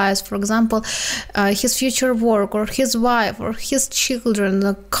joys in life, for example, his future work or his wife or his children,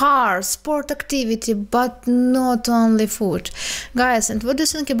 a car, sport activity, but not only food. Guys, and what do you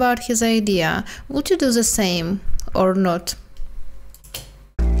think about his idea? Would you do the same or not?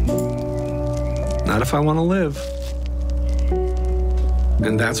 Not if I want to live.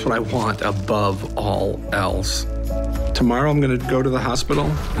 And that's what I want above all else. Tomorrow I'm going to go to the hospital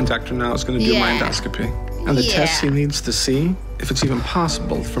and Dr. Now is going to do my endoscopy. And the test he needs to see if it's even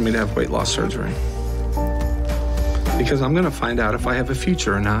possible for me to have weight loss surgery. Because I'm going to find out if I have a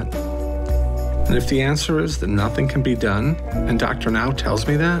future or not. And if the answer is that nothing can be done, and Dr. Now tells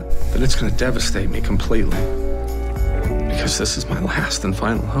me that, then it's going to devastate me completely. Because this is my last and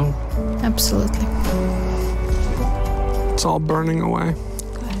final hope. Absolutely. It's all burning away.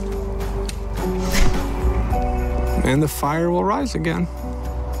 And the fire will rise again.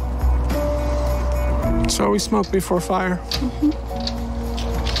 So we smoke before fire. You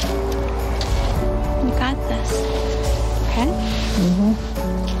got this. Okay?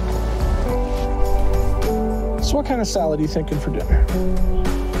 So what kind of salad are you thinking for dinner?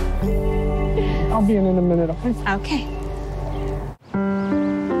 I'll be in a minute, okay? Okay.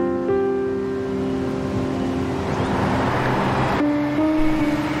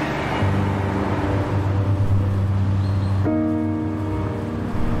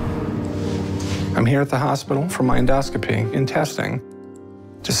 I'm here at the hospital for my endoscopy and testing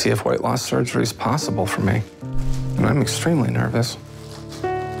to see if weight loss surgery is possible for me. And I'm extremely nervous.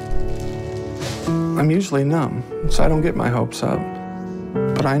 I'm usually numb, so I don't get my hopes up.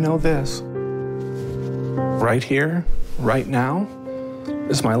 But I know this. Right here, right now,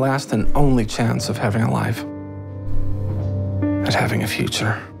 is my last and only chance of having a life. At having a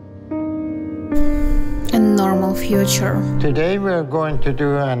future. A normal future. Today we're going to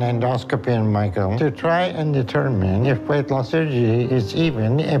do an endoscopy on Michael to try and determine if weight loss surgery is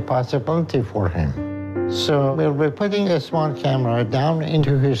even a possibility for him. So we'll be putting a small camera down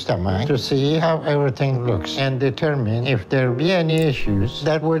into his stomach to see how everything looks and determine if there be any issues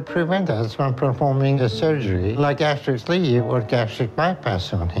that would prevent us from performing a surgery like gastric sleeve or gastric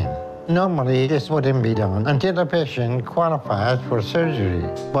bypass on him. Normally, this wouldn't be done until a patient qualifies for surgery.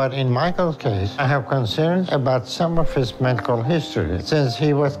 But in Michael's case, I have concerns about some of his medical history, since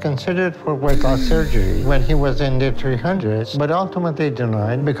he was considered for weight loss surgery when he was in the 300s, but ultimately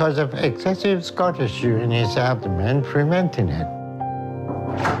denied because of excessive scar tissue in his abdomen preventing it.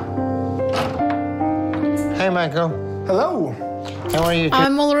 Hey, Michael. Hello. How are you?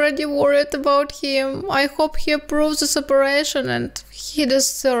 I'm already worried about him. I hope he approves this operation and he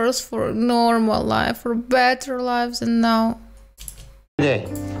deserves for a normal life, for better life than now. Today.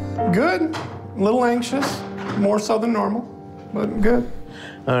 Good. A little anxious. More so than normal, but good.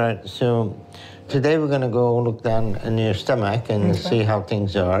 All right, so today we're going to go look down in your stomach and see how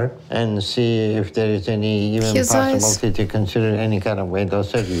things are and see if there is any even possibility to consider any kind of weight loss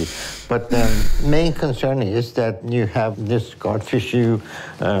surgery. But the main concern is that you have this scar tissue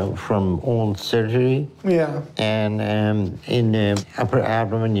from old surgery. Yeah. And in the upper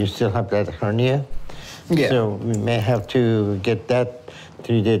abdomen, you still have that hernia. Yeah. So we may have to get that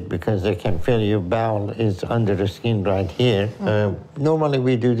treated because they can feel your bowel is under the skin right here. Normally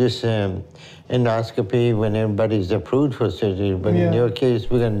we do this endoscopy when everybody's approved for surgery, but in your case,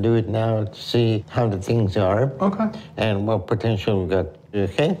 we're going to do it now to see how the things are. Okay. And what potential we got.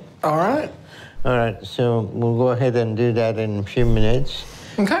 Okay? All right. All right, so we'll go ahead and do that in a few minutes.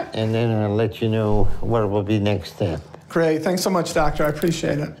 Okay. And then I'll let you know what will be next step. Great. Thanks so much, doctor. I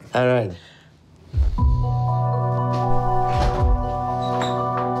appreciate it. All right.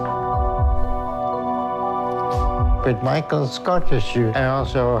 With Michael's scar tissue, I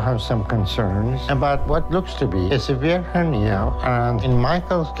also have some concerns about what looks to be a severe hernia in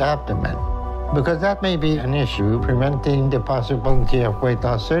Michael's abdomen, because that may be an issue preventing the possibility of weight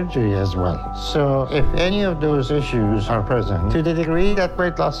loss surgery as well. So if any of those issues are present, to the degree that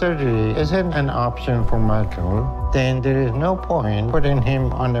weight loss surgery isn't an option for Michael, then there is no point putting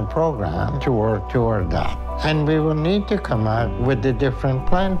him on a program to work toward that. And we will need to come up with a different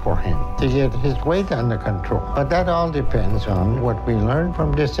plan for him to get his weight under control. But that all depends on what we learn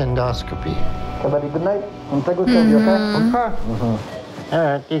from this endoscopy. Everybody, good night. I'm taking care of you, okay? Okay. All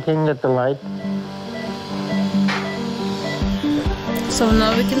right, you can get the light. So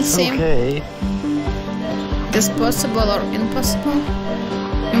now we can see. Okay. Is possible or impossible?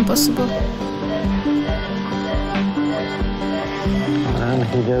 Impossible. And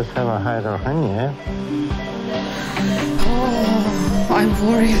he does have a hydrohernia. Oh, I'm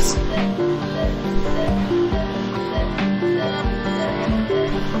worried.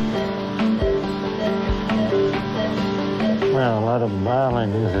 Well, a lot of bile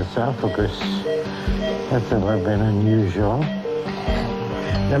in his esophagus. That's a little bit unusual.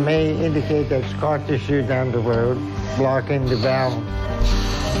 That may indicate that scar tissue down the road, blocking the bowel.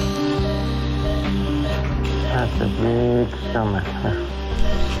 That's a big stomach.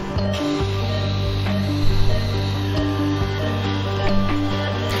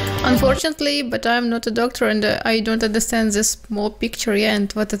 Unfortunately, but I'm not a doctor and I don't understand this small picture yet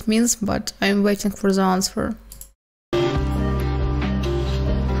and what it means, but I'm waiting for the answer.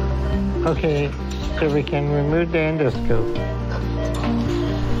 Okay, so we can remove the endoscope.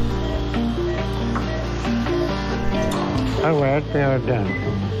 All right, we are done.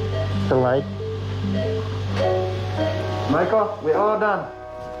 The light. Michael, we're all done.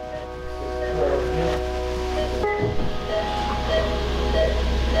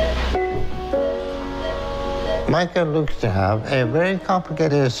 Michael looks to have a very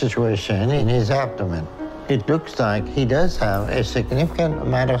complicated situation in his abdomen. It looks like he does have a significant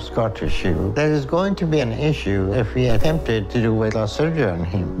amount of scar tissue that is going to be an issue if we attempted to do weight loss surgery on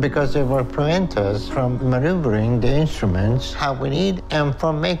him, because it will prevent us from maneuvering the instruments how we need and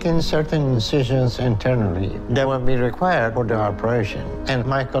from making certain incisions internally that will be required for the operation. And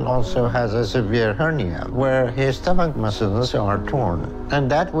Michael also has a severe hernia where his stomach muscles are torn. And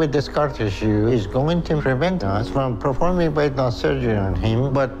that with the scar tissue is going to prevent us from performing weight loss surgery on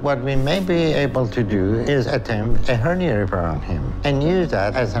him. But what we may be able to do is attempt a hernia repair on him and use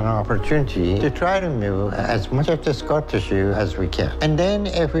that as an opportunity to try to remove as much of the scar tissue as we can. And then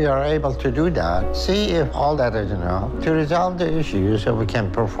if we are able to do that, see if all that is enough to resolve the issue so we can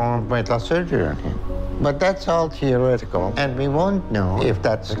perform weight loss surgery on him. But that's all theoretical, and we won't know if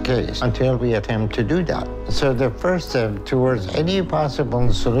that's the case until we attempt to do that. So the first step towards any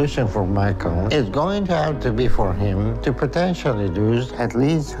possible solution for Michael is going to have to be for him to potentially lose at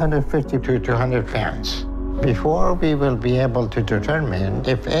least 150 to 200 pounds before we will be able to determine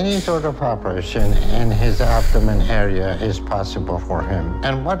if any sort of operation in his abdomen area is possible for him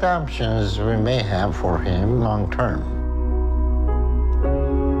and what options we may have for him long term.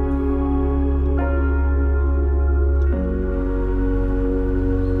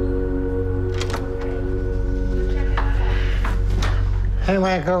 Hey,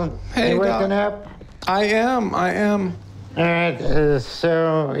 Michael. Hey, you waking Doc. up? I am. All right,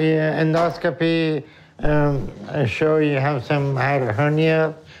 so endoscopy show you have some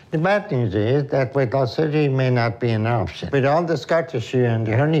hernia. The bad news is that weight loss surgery may not be an option with all the scar tissue and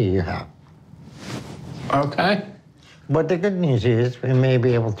the hernia you have. Okay. But the good news is we may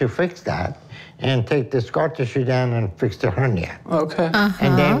be able to fix that and take the scar tissue down and fix the hernia. Okay.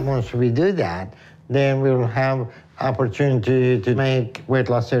 And then once we do that, then we will have opportunity to make weight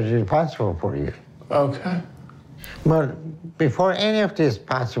loss surgery possible for you. Okay. But before any of this is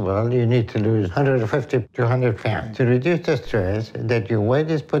possible, you need to lose 150 to 200 pounds to reduce the stress that your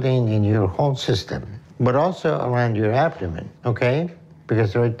weight is putting in your whole system, but also around your abdomen, okay?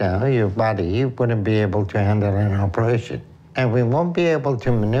 Because right now, your body wouldn't be able to handle an operation. And we won't be able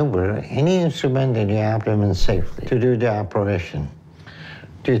to maneuver any instrument in your abdomen safely to do the operation.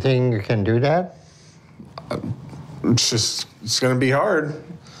 Do you think you can do that? It's going to be hard.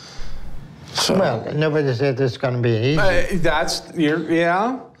 So. Well, nobody said it's going to be easy.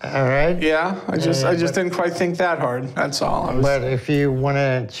 Yeah. All right. Yeah, I just didn't quite think that hard. That's all. But if you want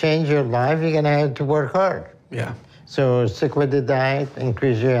to change your life, you're going to have to work hard. Yeah. So stick with the diet,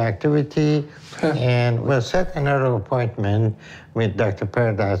 increase your activity, and we'll set another appointment with Dr.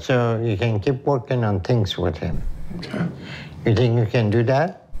 Paradise so you can keep working on things with him. Okay. You think you can do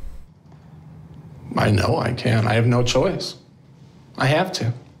that? I know I can. I have no choice. I have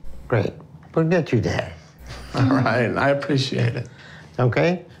to. Great. We'll get you there. All right. I appreciate it.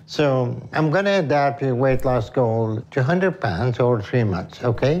 Okay? So I'm going to adapt your weight loss goal to 100 pounds over 3 months,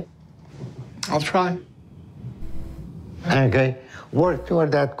 okay? I'll try. Okay. Work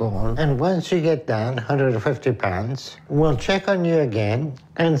toward that goal. And once you get down 150 pounds, we'll check on you again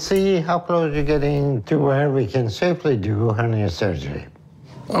and see how close you're getting to where we can safely do hernia surgery.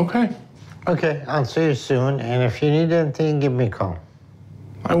 Okay. Okay, I'll see you soon. And if you need anything, give me a call.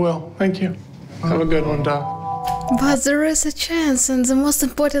 I will. Thank you. Have a good one, Doc. But there is a chance, and the most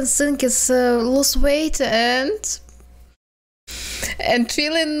important thing is lose weight and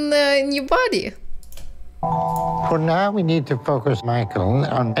feel in your body. For now, we need to focus Michael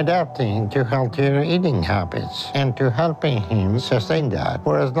on adapting to healthier eating habits and to helping him sustain that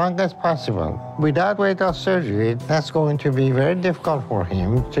for as long as possible. Without weight loss surgery, that's going to be very difficult for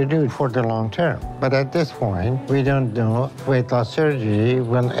him to do for the long term. But at this point, we don't know if weight loss surgery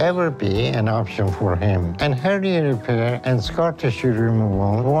will ever be an option for him. And hernia repair and scar tissue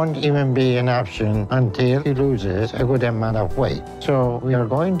removal won't even be an option until he loses a good amount of weight. So we are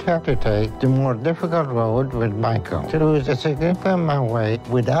going to have to take the more difficult road with Michael to lose a significant amount of weight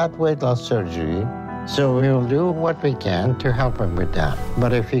without weight loss surgery. So we will do what we can to help him with that.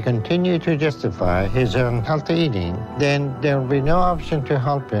 But if he continues to justify his unhealthy eating, then there will be no option to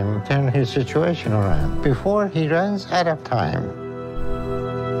help him turn his situation around before he runs out of time.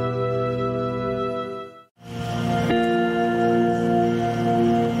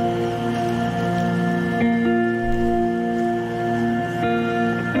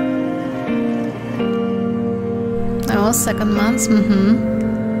 Oh, 2nd month.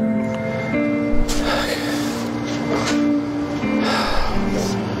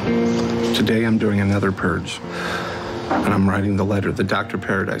 Today I'm doing another purge. And I'm writing the letter that Dr.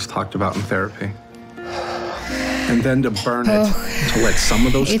 Paradise talked about in therapy. And then to burn it, to let some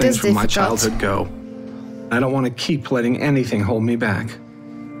of those things from my childhood go. I don't want to keep letting anything hold me back.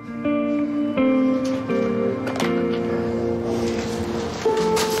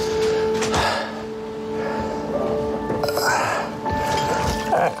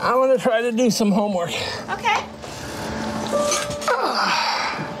 I want to try to do some homework. Okay.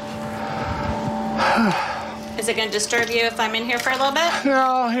 Is it going to disturb you if I'm in here for a little bit?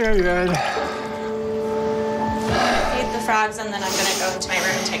 No, you're good. Feed the frogs, and then I'm going to go into my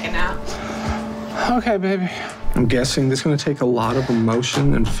room and take a nap. Okay, baby. I'm guessing this is going to take a lot of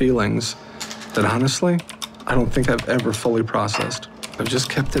emotion and feelings that, honestly, I don't think I've ever fully processed. I've just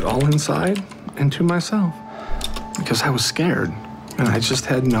kept it all inside and to myself because I was scared. And I just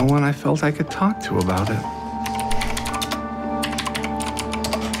had no one I felt I could talk to about it.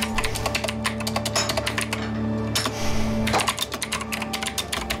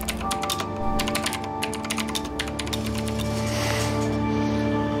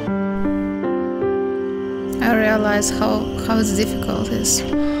 I realize how it's difficult it is.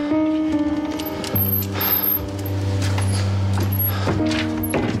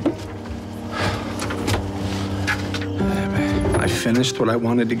 Finished what I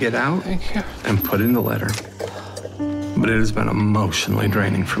wanted to get out and put in the letter. But it has been emotionally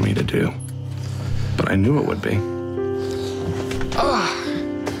draining for me to do. But I knew it would be.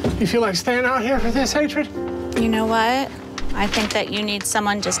 You feel like staying out here for this hatred? You know what? I think that you need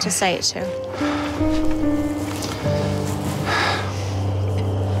someone just to say it to.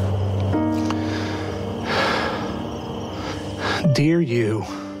 Dear you,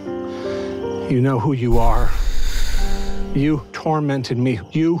 you know who you are. You tormented me.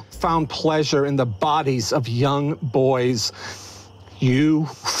 You found pleasure in the bodies of young boys. You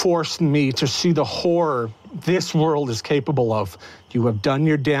forced me to see the horror this world is capable of. You have done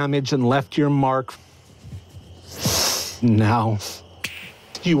your damage and left your mark. Now,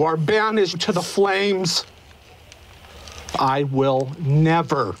 you are banished to the flames. I will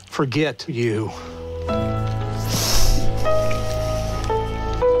never forget you.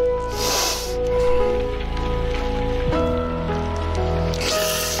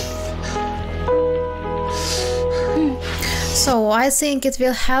 So I think it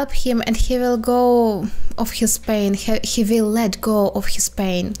will help him and he will go of his pain. He will let go of his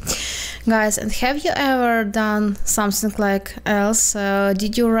pain. Guys, and have you ever done something like else?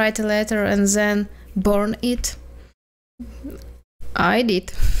 Did you write a letter and then burn it? I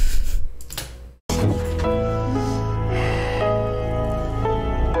did.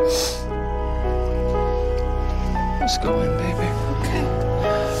 Let's go in, baby. Okay.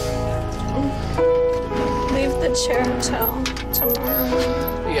 Leave the chair till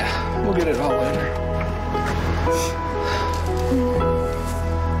tomorrow. Yeah, we'll get it all later.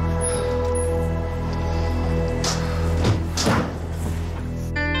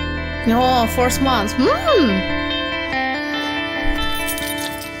 Oh, 4th month.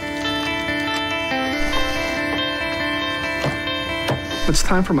 It's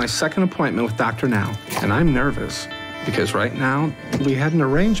time for my second appointment with Dr. Now, and I'm nervous because right now we had an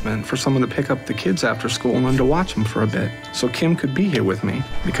arrangement for someone to pick up the kids after school and then to watch them for a bit, so Kim could be here with me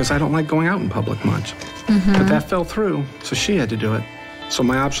because I don't like going out in public much. But that fell through, so she had to do it. So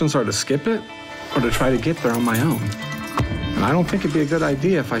my options are to skip it or to try to get there on my own. And I don't think it'd be a good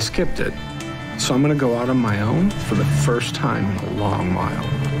idea if I skipped it. So I'm gonna go out on my own for the first time in a long while.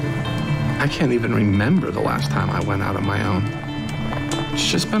 I can't even remember the last time I went out on my own. It's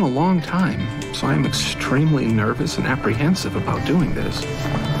just been a long time, so I am extremely nervous and apprehensive about doing this.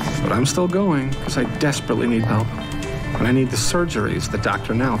 But I'm still going because I desperately need help. And I need the surgeries that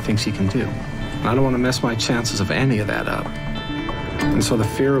Dr. Now thinks he can do. And I don't want to mess my chances of any of that up. And so the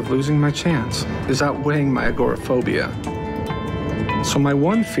fear of losing my chance is outweighing my agoraphobia. So my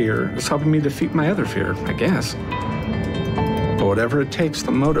one fear is helping me defeat my other fear, I guess. But whatever it takes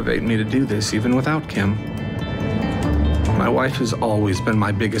to motivate me to do this, even without Kim. My wife has always been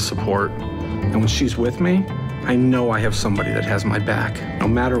my biggest support, and when she's with me, I know I have somebody that has my back, no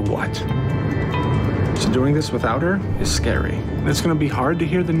matter what. So doing this without her is scary. And it's gonna be hard to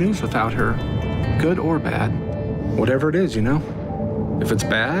hear the news without her, good or bad. Whatever it is, you know? If it's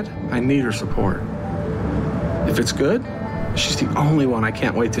bad, I need her support. If it's good, she's the only one I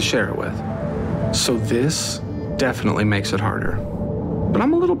can't wait to share it with. So this definitely makes it harder. But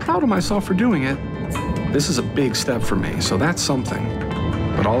I'm a little proud of myself for doing it. This is a big step for me, so that's something.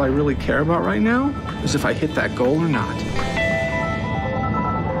 But all I really care about right now is if I hit that goal or not.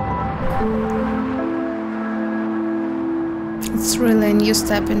 It's really a new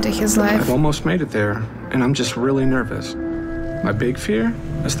step into his life. I've almost made it there, and I'm just really nervous. My big fear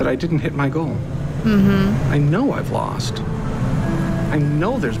is that I didn't hit my goal. I know I've lost. I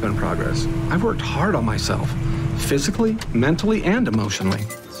know there's been progress. I've worked hard on myself, physically, mentally, and emotionally,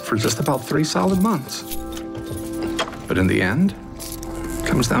 for just about 3 solid months. But in the end, it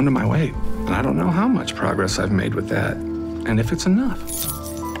comes down to my weight. And I don't know how much progress I've made with that, and if it's enough.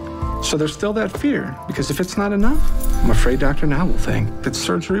 So there's still that fear, because if it's not enough, I'm afraid Dr. Now will think that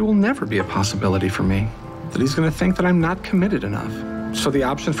surgery will never be a possibility for me, that he's gonna think that I'm not committed enough. So the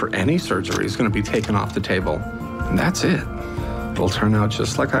option for any surgery is gonna be taken off the table, and that's it. It'll turn out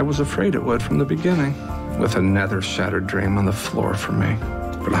just like I was afraid it would from the beginning, with another shattered dream on the floor for me.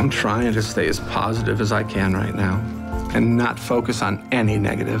 But I'm trying to stay as positive as I can right now, and not focus on any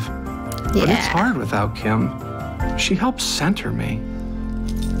negative. But it's hard without Kim. She helps center me.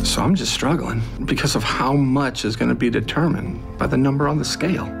 So I'm just struggling because of how much is gonna be determined by the number on the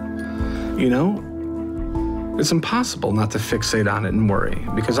scale. You know, it's impossible not to fixate on it and worry,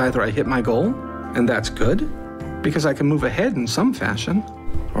 because either I hit my goal, and that's good, because I can move ahead in some fashion,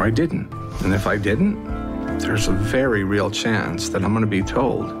 or I didn't. And if I didn't, there's a very real chance that I'm gonna be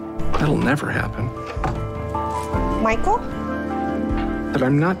told that'll never happen. Michael? That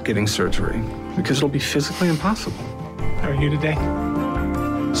I'm not getting surgery because it'll be physically impossible. How are you today?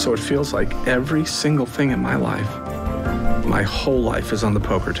 So it feels like every single thing in my life, my whole life is on the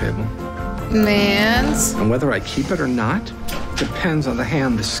poker table. Man. And whether I keep it or not depends on the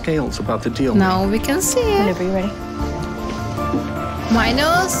hand the scale's about to deal Now we can see it. Whenever you're ready.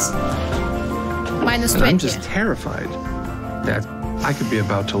 Minus 20. I'm just terrified that I could be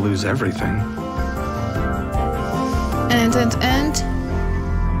about to lose everything. And.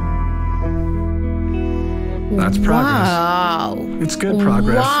 That's progress. Wow. It's good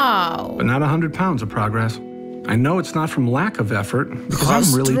progress. Wow. But not 100 pounds of progress. I know it's not from lack of effort, because How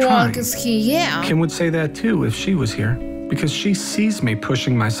I'm really strong trying. is he? Yeah. Kim would say that too if she was here, because she sees me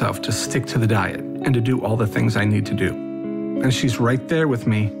pushing myself to stick to the diet and to do all the things I need to do. And she's right there with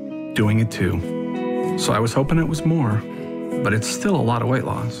me, doing it too. So I was hoping it was more, but it's still a lot of weight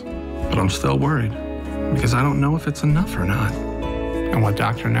loss. But I'm still worried, because I don't know if it's enough or not, and what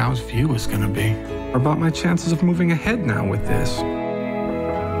Dr. Now's view is gonna be, or about my chances of moving ahead now with this.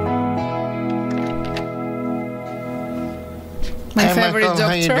 My Hey, favorite Michael, doctor.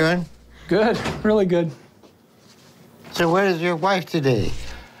 how you doing? Good, really good. So where is your wife today?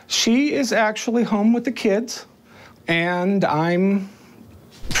 She is actually home with the kids, and I'm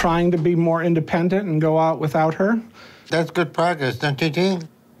trying to be more independent and go out without her. That's good progress, don't you think?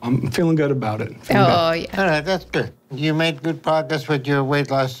 I'm feeling good about it. Oh, yeah. All right, that's good. You made good progress with your weight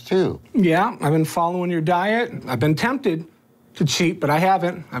loss, too. Yeah, I've been following your diet. I've been tempted to cheat, but I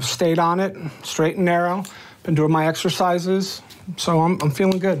haven't. I've stayed on it, straight and narrow. Been doing my exercises, so I'm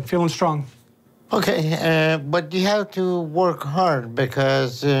feeling good, feeling strong. Okay, but you have to work hard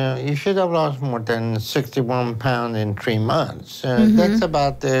because you should have lost more than 61 pounds in 3 months. That's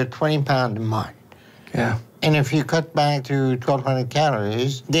about 20 pounds a month. Yeah. And if you cut back to 1,200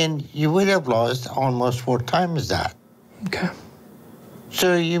 calories, then you would have lost almost 4 times that. Okay.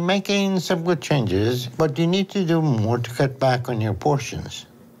 So you're making some good changes, but you need to do more to cut back on your portions.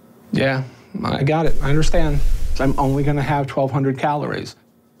 Yeah, I got it. I understand. I'm only going to have 1,200 calories.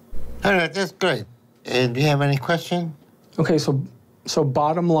 All right, that's great. Do you have any question? Okay, so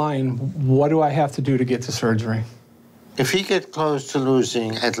bottom line, what do I have to do to get to surgery? If you get close to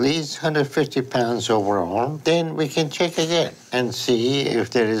losing at least 150 pounds overall, then we can check again and see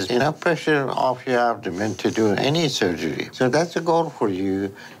if there is enough pressure off your abdomen to do any surgery. So that's a goal for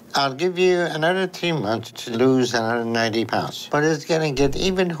you. I'll give you another 3 months to lose 190 pounds. But it's going to get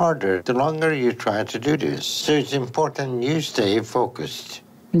even harder the longer you try to do this. So it's important you stay focused.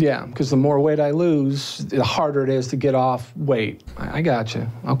 Yeah, because the more weight I lose, the harder it is to get off weight. I got you.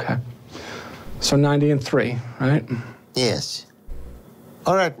 Okay. So 90 and 3, right? Yes.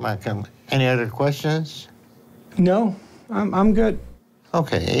 All right, Michael. Any other questions? No, I'm good.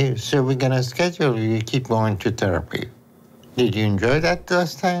 Okay, so we're going to schedule you to keep going to therapy. Did you enjoy that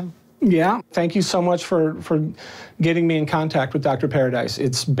last time? Yeah, thank you so much for getting me in contact with Dr. Paradise.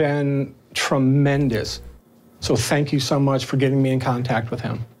 It's been tremendous. So thank you so much for getting me in contact with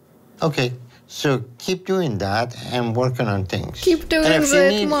him. Okay, so keep doing that and working on things. Keep doing and if you that,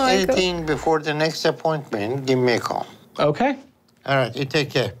 need Michael. anything before the next appointment, give me a call. Okay. All right, you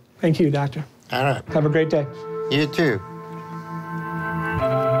take care. Thank you, doctor. All right. Have a great day. You too.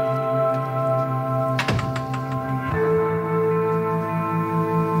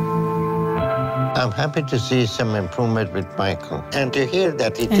 I'm happy to see some improvement with Michael and to hear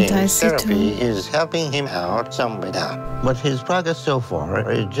that he thinks therapy is helping him out some with that. But his progress so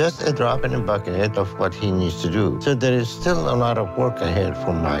far is just a drop in the bucket of what he needs to do. So there is still a lot of work ahead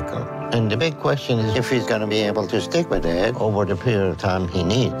for Michael. And the big question is if he's going to be able to stick with it over the period of time he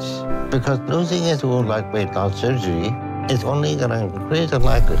needs. Because losing a tool like weight loss surgery is only going to increase the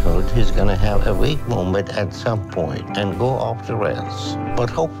likelihood he's going to have a weak moment at some point and go off the rails. But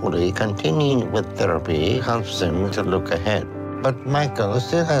hopefully, continuing with therapy helps him to look ahead. But Michael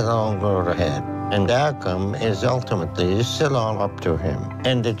still has a long road ahead, and the outcome is ultimately still all up to him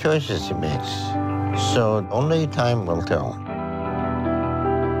and the choices he makes. So only time will tell.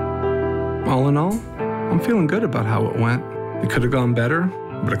 All in all, I'm feeling good about how it went. It could have gone better,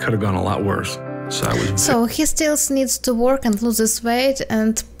 but it could have gone a lot worse. So he still needs to work and lose this weight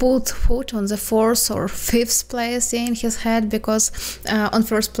and put food on the 4th or 5th place in his head, because on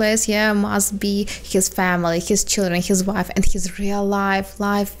 1st place, must be his family, his children, his wife, and his real life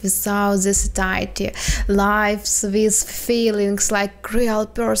without this satiety, lives with feelings like real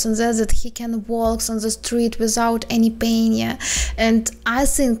person, that he can walk on the street without any pain, and I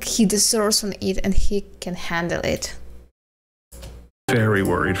think he deserves on it and he can handle it. Very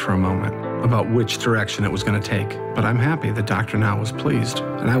worried for a moment about which direction it was going to take, but I'm happy the doctor now was pleased,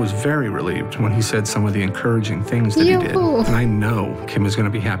 and I was very relieved when he said some of the encouraging things that he did. And I know Kim is going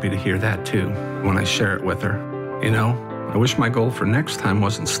to be happy to hear that too when I share it with her. You know, I wish my goal for next time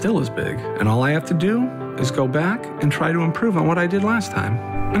wasn't still as big, and all I have to do is go back and try to improve on what I did last time,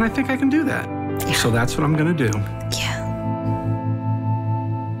 and I think I can do that. Yeah. So that's what I'm going to do. Yeah.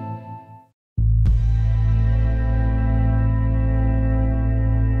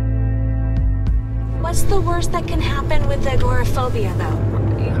 What's the worst that can happen with the agoraphobia,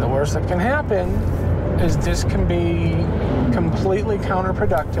 though? The worst that can happen is this can be completely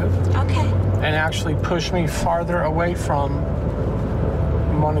counterproductive. Okay. And actually push me farther away from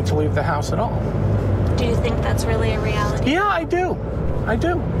wanting to leave the house at all. Do you think that's really a reality? Yeah, I do. I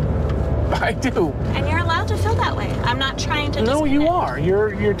do. I do. And you're allowed to feel that way. I'm not trying to. No, you are.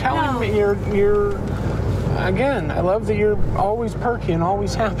 You're telling me you're. Again, I love that you're always perky and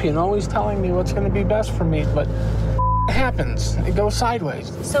always happy and always telling me what's going to be best for me, but it happens. It goes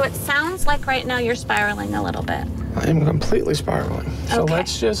sideways. So it sounds like right now you're spiraling a little bit. I'm completely spiraling. So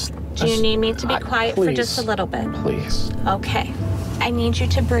let's just... Do you need me to be quiet for just a little bit? Please. Okay. I need you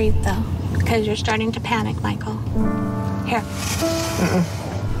to breathe, though, because you're starting to panic, Michael. Here.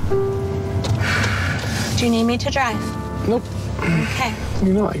 Do you need me to drive? Nope. Okay.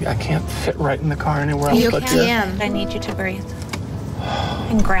 You know, I can't fit right in the car anywhere else. You but can. I need you to breathe.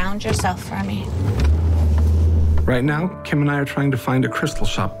 And ground yourself for me. Right now, Kim and I are trying to find a crystal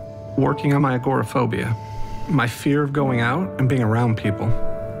shop, working on my agoraphobia, my fear of going out and being around people.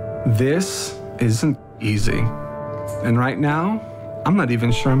 This isn't easy. And right now, I'm not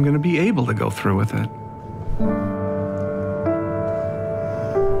even sure I'm going to be able to go through with it.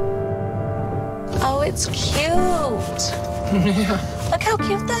 Oh, it's cute. Yeah. Look how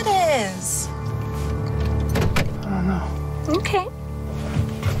cute that is. I don't know. Okay.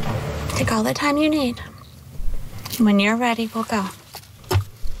 Take all the time you need. When you're ready, we'll go.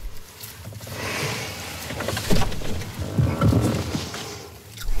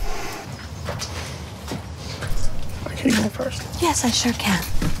 Can you go first? Yes, I sure can.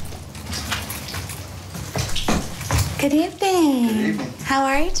 Good evening. Good evening. How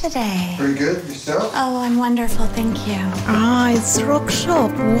are you today? Pretty good. Yourself? Oh, I'm wonderful, thank you. Ah, it's rock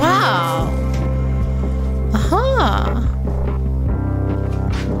shop. Wow. Aha.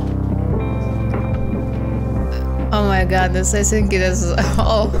 Oh my goodness, I think it is.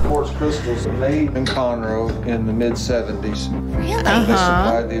 Oh. The quartz crystals made in Conroe in the mid-'70s. Really? They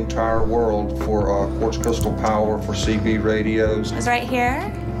supplied the entire world for quartz crystal power for CB radios. It's right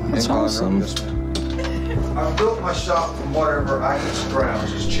here? That's awesome. I've built my shop from whatever I can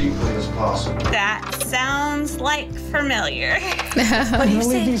scrounge as cheaply as possible. That sounds like familiar. What do Can you I leave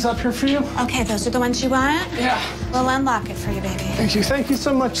say? these up here for you? Okay, those are the ones you want? Yeah. We'll unlock it for you, baby. Thank you. Thank you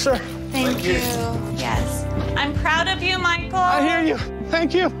so much, sir. Thank you. Yes. I'm proud of you, Michael. I hear you.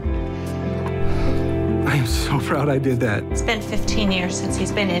 Thank you. I am so proud I did that. It's been 15 years since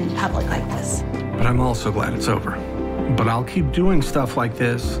he's been in public like this. But I'm also glad it's over. But I'll keep doing stuff like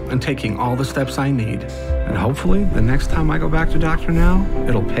this and taking all the steps I need. And hopefully, the next time I go back to Dr. Now,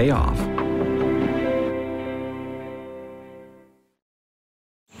 it'll pay off.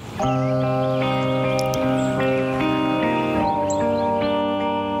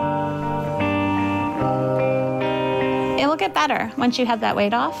 It will get better once you have that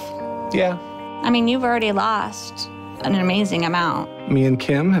weight off. Yeah. I mean, you've already lost an amazing amount. Me and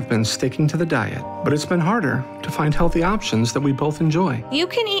Kim have been sticking to the diet, but it's been harder to find healthy options that we both enjoy. You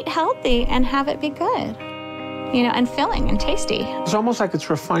can eat healthy and have it be good, you know, and filling and tasty. It's almost like it's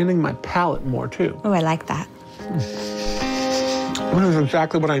refining my palate more, too. Oh, I like that. That is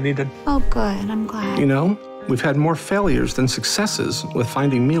exactly what I needed. Oh, good. I'm glad. You know, we've had more failures than successes with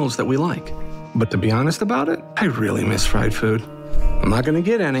finding meals that we like. But to be honest about it, I really miss fried food. I'm not gonna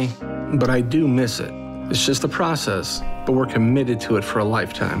get any, but I do miss it. It's just a process, but we're committed to it for a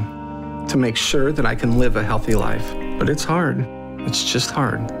lifetime, to make sure that I can live a healthy life. But it's hard. It's just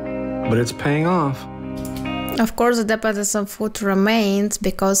hard. But it's paying off. Of course, the dependence on food remains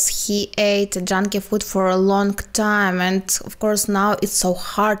because he ate junky food for a long time, and of course now it's so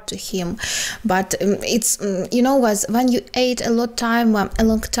hard to him. But it's you know what? When you ate a long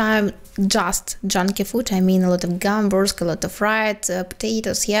time just junky food, I mean a lot of hamburgers, a lot of fried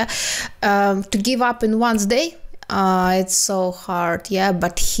potatoes, yeah, to give up in one day. It's so hard, yeah,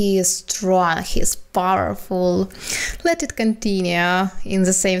 but he is strong, he is powerful. Let it continue in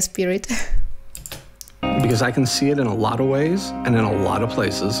the same spirit. Because I can see it in a lot of ways and in a lot of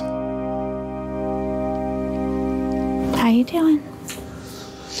places. How you doing?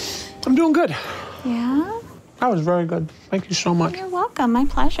 I'm doing good. Yeah? That was very good. Thank you so much. You're welcome. My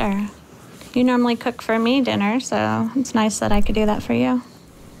pleasure. You normally cook for me dinner, so it's nice that I could do that for you.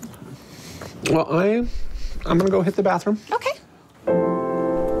 Well, I'm going to go hit the bathroom. Okay.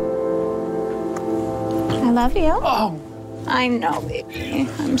 I love you. Oh. I know, baby.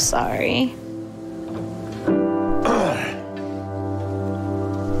 I'm sorry.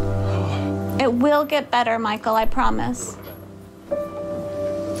 It will get better, Michael, I promise.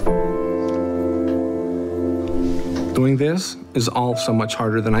 Doing this is all so much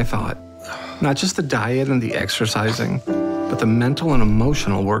harder than I thought. Not just the diet and the exercising, but the mental and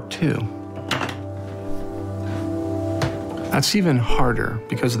emotional work too. That's even harder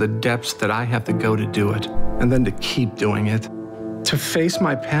because of the depths that I have to go to do it, and then to keep doing it. To face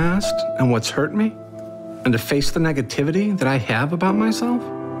my past and what's hurt me, and to face the negativity that I have about myself.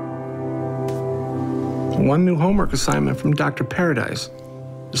 One new homework assignment from Dr. Paradise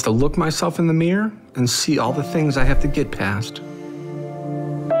is to look myself in the mirror and see all the things I have to get past.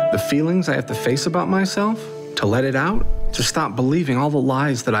 The feelings I have to face about myself, to let it out, to stop believing all the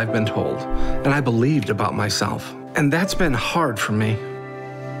lies that I've been told and I believed about myself. And that's been hard for me.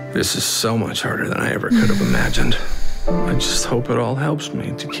 This is so much harder than I ever could have imagined. I just hope it all helps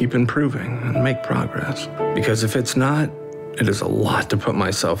me to keep improving and make progress. Because if it's not, it is a lot to put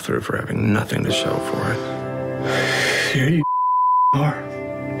myself through for having nothing to show for it. Here you are.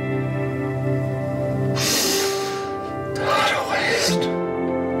 What a waste.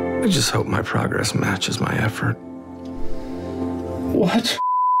 I just hope my progress matches my effort. What?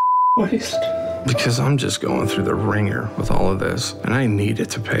 Waste? Because I'm just going through the ringer with all of this, and I need it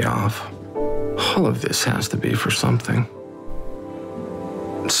to pay off. All of this has to be for something.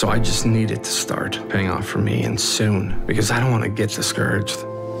 So I just need it to start paying off for me, and soon, because I don't want to get discouraged.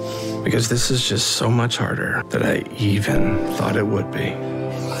 Because this is just so much harder than I even thought it would be.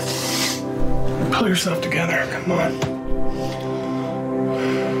 Pull yourself together, come on.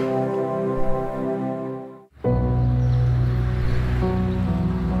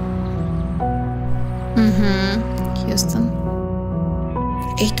 Houston.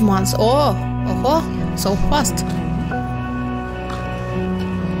 8 months. Oh, so fast.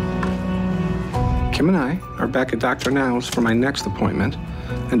 Kim and I are back at Dr. Now's for my next appointment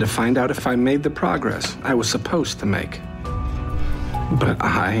and to find out if I made the progress I was supposed to make. But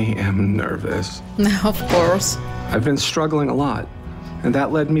I am nervous. Of course. I've been struggling a lot, and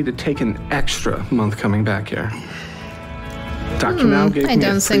that led me to take an extra month coming back here. Dr. Now gave me a 3-month goal, I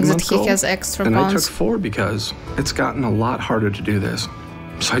don't think that he has extra and pounds. I took 4 because it's gotten a lot harder to do this.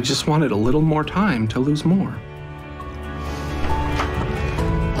 So I just wanted a little more time to lose more.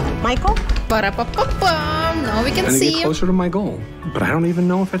 Michael? Ba-da-ba-ba-bum. Now we can And to see get closer to my goal, but I don't even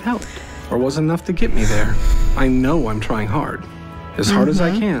know if it helped or was enough to get me there. I know I'm trying hard as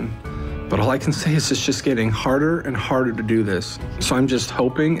I can, but all I can say is it's just getting harder and harder to do this. So I'm just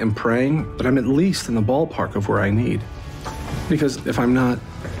hoping and praying that I'm at least in the ballpark of where I need. Because if I'm not,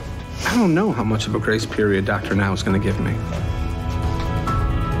 I don't know how much of a grace period Dr. Now is going to give me.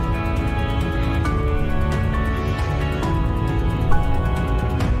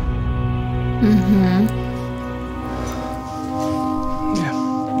 Yeah.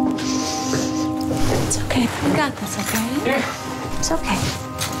 It's okay. We got this, okay? Yeah. It's okay.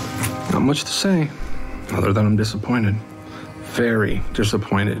 Not much to say, other than I'm disappointed. Very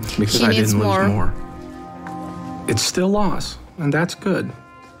disappointed because He I needs didn't lose more. more. It's still loss, and that's good.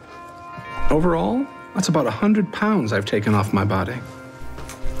 Overall, that's about 100 pounds I've taken off my body.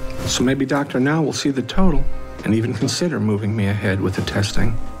 So maybe Dr. Now will see the total and even consider moving me ahead with the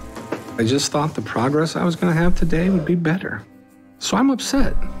testing. I just thought the progress I was going to have today would be better. So I'm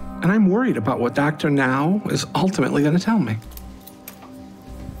upset, and I'm worried about what Dr. Now is ultimately going to tell me.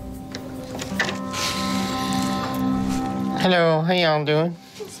 Hello, how y'all doing?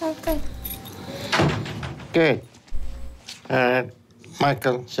 It's okay. Good.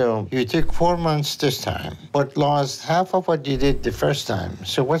 Michael, so you took 4 months this time, but lost half of what you did the first time.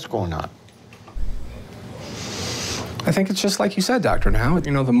 So what's going on? I think it's just like you said, Dr. Now.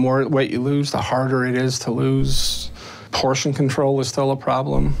 You know, the more weight you lose, the harder it is to lose. Portion control is still a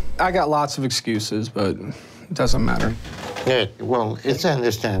problem. I got lots of excuses, but it doesn't matter. Good. Well, it's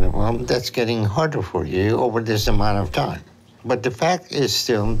understandable. That's getting harder for you over this amount of time. But the fact is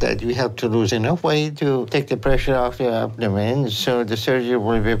still that you have to lose enough weight to take the pressure off your abdomen so the surgery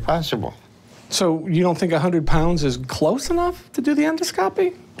will be possible. So you don't think 100 pounds is close enough to do the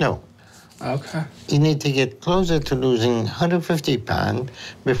endoscopy? No. Okay. You need to get closer to losing 150 pounds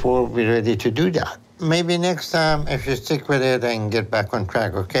before we're ready to do that. Maybe next time, if you stick with it and get back on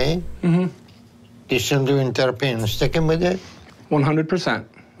track, okay? Mm-hmm. You still doing therapy and sticking with it? 100%.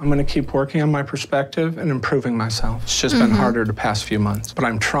 I'm going to keep working on my perspective and improving myself. It's just been harder the past few months, but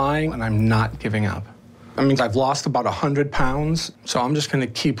I'm trying and I'm not giving up. I mean, I've lost about 100 pounds, so I'm just going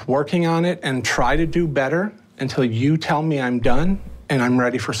to keep working on it and try to do better until you tell me I'm done and I'm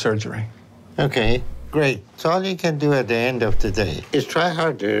ready for surgery. Okay, great. So all you can do at the end of the day is try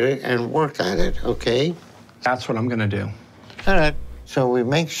harder and work at it, okay? That's what I'm going to do. All right. So we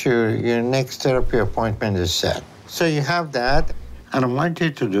make sure your next therapy appointment is set. So you have that, and I want you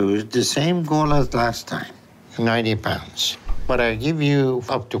to do the same goal as last time, 90 pounds. But I give you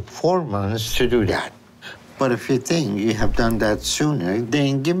up to 4 months to do that. But if you think you have done that sooner,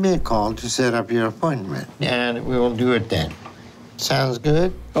 then give me a call to set up your appointment, and we will do it then. Sounds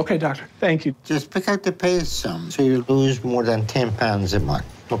good? Okay, doctor. Thank you. Just pick up the pace some so you lose more than 10 pounds a month,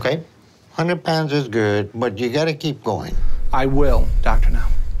 okay? 100 pounds is good, but you got to keep going. I will, Dr. Now.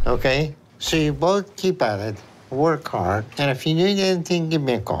 Okay? So you both keep at it, work hard, and if you need anything, give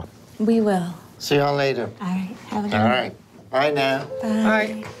me a call. We will. See y'all later. All right. Have a good All night. right. Bye now.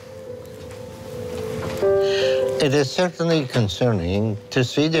 Bye. It is certainly concerning to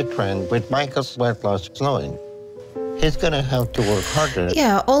see the trend with Michael's weight loss slowing. He's going to have to work harder.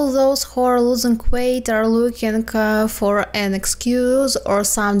 Yeah, all those who are losing weight are looking for an excuse or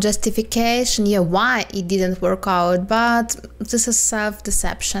some justification, yeah, why it didn't work out, but this is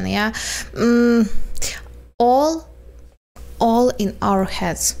self-deception, yeah. all in our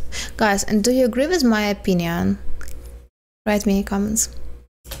heads. Guys, and do you agree with my opinion? Write me in comments.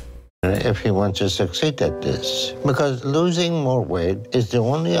 If he wants to succeed at this, because losing more weight is the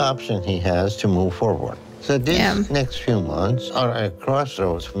only option he has to move forward. So these next few months are a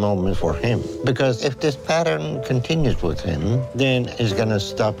crossroads moment for him, because if this pattern continues with him, then he's going to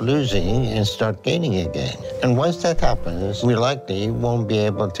stop losing and start gaining again. And once that happens, we likely won't be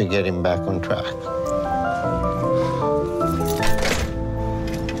able to get him back on track.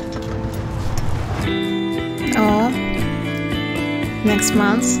 Oh, next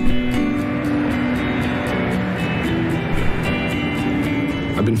month.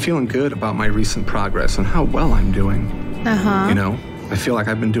 I've been feeling good about my recent progress and how well I'm doing. You know, I feel like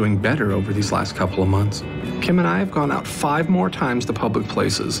I've been doing better over these last couple of months. Kim and I have gone out 5 more times to public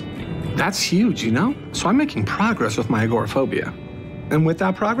places. That's huge, you know? So I'm making progress with my agoraphobia. And with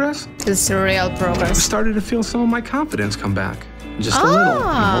that progress, it's real progress. I started to feel some of my confidence come back. Just a little,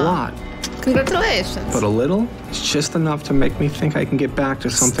 not a lot. Congratulations. But a little is just enough to make me think I can get back to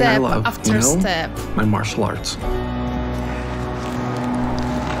something I love. Step after step. My martial arts.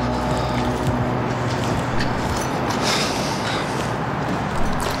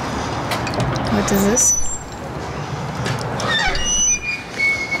 What is this?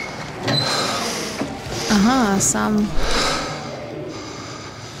 Some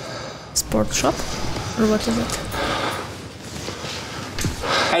sport shop? Or what is it?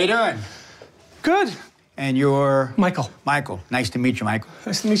 How you doing? Good. And you're? Michael. Michael. Nice to meet you, Michael.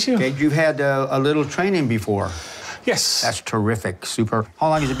 Nice to meet you. Okay, you've had a little training before. Yes. That's terrific. Super. How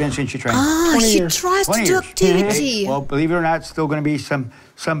long has it been since you trained? 20 he years. Tries 20 to do years. activity. Well, believe it or not, still going to be some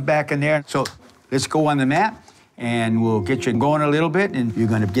back in there. So let's go on the mat, and we'll get you going a little bit, and you're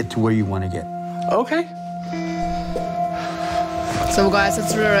going to get to where you want to get. Okay. So, guys,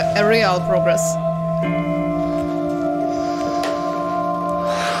 it's a real progress.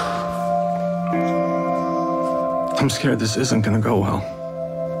 I'm scared this isn't going to go well.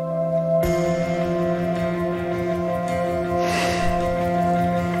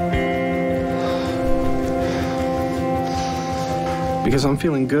 Because I'm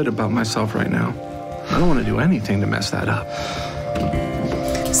feeling good about myself right now. I don't want to do anything to mess that up.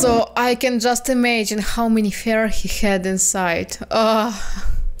 So I can just imagine how many fears he had inside. But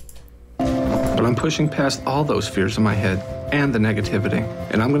I'm pushing past all those fears in my head and the negativity.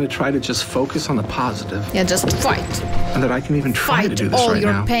 And I'm going to try to just focus on the positive. Yeah, just fight. And that I can even try to do this right now. Fight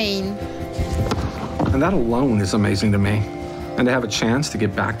all your pain. And that alone is amazing to me. And to have a chance to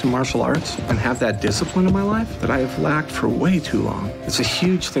get back to martial arts and have that discipline in my life that I have lacked for way too long. It's a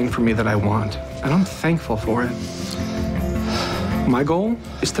huge thing for me that I want, and I'm thankful for it. My goal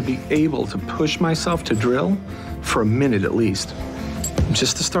is to be able to push myself to drill for a minute at least,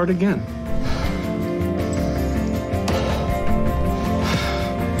 just to start again.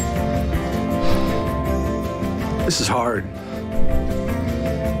 This is hard.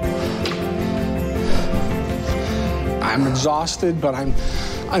 I'm exhausted, but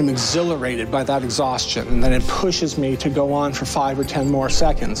I'm exhilarated by that exhaustion, and then it pushes me to go on for 5 or 10 more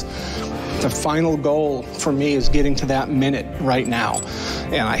seconds. The final goal for me is getting to that minute right now,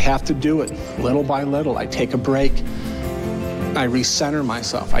 and I have to do it little by little. I take a break, I recenter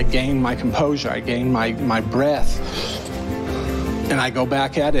myself, I gain my composure, I gain my breath, and I go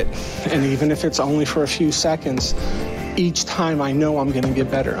back at it. And even if it's only for a few seconds, each time I know I'm going to get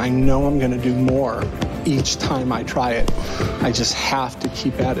better. I know I'm going to do more each time I try it. I just have to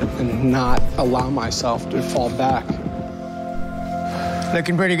keep at it and not allow myself to fall back.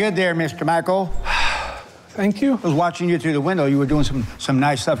 Looking pretty good there, Mr. Michael. Thank you. I was watching you through the window. You were doing some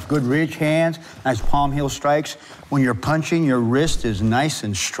nice stuff. Good ridge hands, nice palm heel strikes. When you're punching, your wrist is nice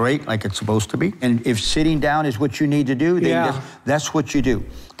and straight like it's supposed to be. And if sitting down is what you need to do, then that's what you do,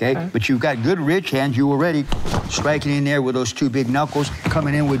 okay? But you've got good ridge hands. You were ready, striking in there with those 2 big knuckles,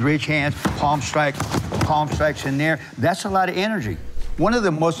 coming in with ridge hands, palm strikes in there. That's a lot of energy. One of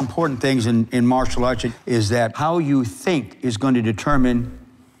the most important things in martial arts is that how you think is going to determine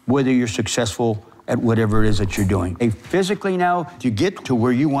whether you're successful at whatever it is that you're doing. Physically now, to get to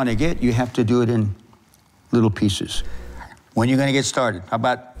where you want to get, you have to do it in little pieces. When you're going to get started? How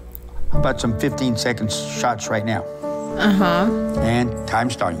about some 15-second shots right now? And time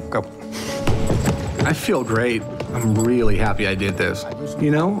starting. Go. I feel great. I'm really happy I did this.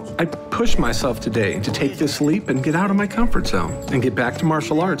 You know, I pushed myself today to take this leap and get out of my comfort zone and get back to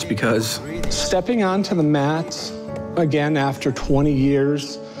martial arts because stepping onto the mats again after 20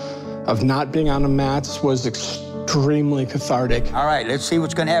 years of not being on the mats was extremely cathartic. All right, let's see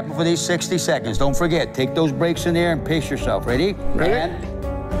what's going to happen for these 60 seconds. Don't forget, take those breaks in there and pace yourself. Ready? Ready?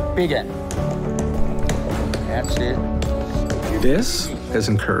 And begin. That's it. This has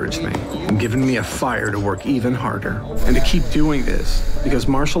encouraged me and given me a fire to work even harder and to keep doing this because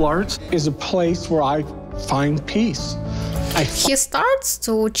martial arts is a place where I find peace. He starts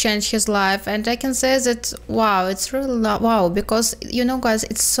to change his life, and I can say that wow, it's really wow, because you know guys,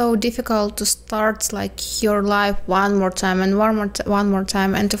 it's so difficult to start like your life one more time and one more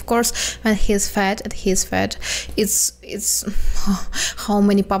time, and of course when he's fat, it's how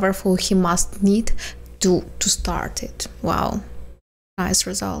many powerful he must need to start it. Wow, nice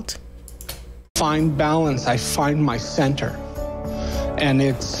result. Find balance, I find my center, and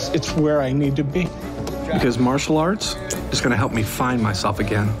it's where I need to be. Because martial arts is going to help me find myself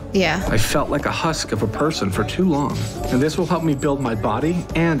again. Yeah. I felt like a husk of a person for too long, and this will help me build my body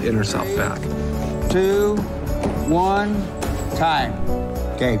and inner self back. 2, 1, time.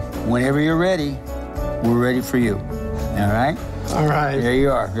 Okay, whenever you're ready, we're ready for you. All right? All right. There you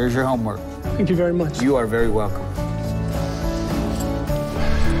are. There's your homework. Thank you very much. You are very welcome.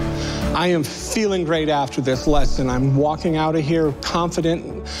 I am feeling great after this lesson. I'm walking out of here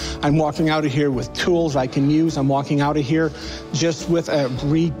confident. I'm walking out of here with tools I can use. I'm walking out of here just with a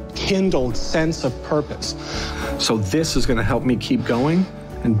rekindled sense of purpose. So this is going to help me keep going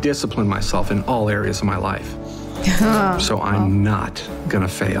and discipline myself in all areas of my life. So I'm not going to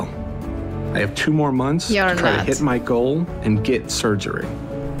fail. I have 2 more months to try to hit my goal and get surgery.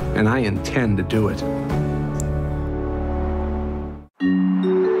 And I intend to do it.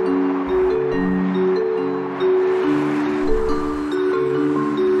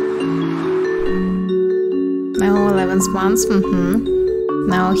 Now 11 months.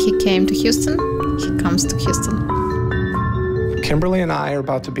 Now he came to Houston. He comes to Houston. Kimberly and I are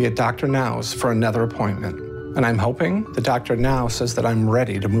about to be at Dr. Now's for another appointment. And I'm hoping the Dr. Now says that I'm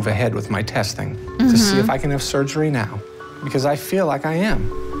ready to move ahead with my testing to see if I can have surgery now, because I feel like I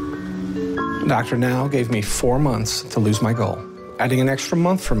am. Dr. Now gave me 4 months to lose my goal, adding an extra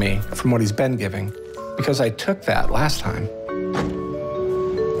month for me from what he's been giving, because I took that last time.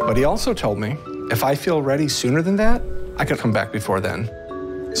 But he also told me if I feel ready sooner than that, I could come back before then.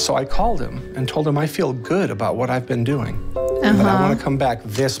 So I called him and told him I feel good about what I've been doing. But I want to come back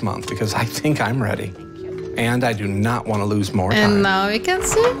this month because I think I'm ready. And I do not want to lose more time. And now we can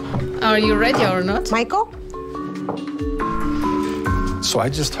see. Are you ready or not? Michael? So I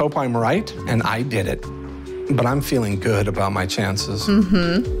just hope I'm right, and I did it. But I'm feeling good about my chances.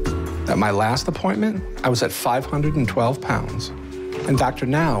 At my last appointment, I was at 512 pounds. And Dr.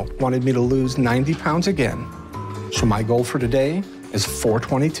 Now wanted me to lose 90 pounds again. So my goal for today is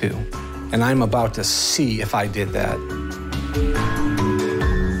 422. And I'm about to see if I did that.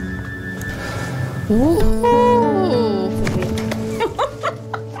 Ooh.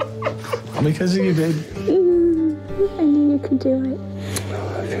 All because of you, babe. I knew you could do it.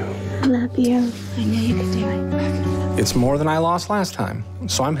 I love you. I knew you could do it. It's more than I lost last time,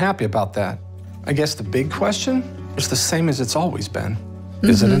 so I'm happy about that. I guess the big question is the same as it's always been.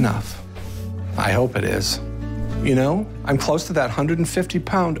 Is it enough? I hope it is. You know, I'm close to that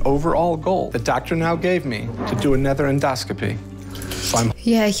 150-pound overall goal that Dr. Now gave me to do another endoscopy. So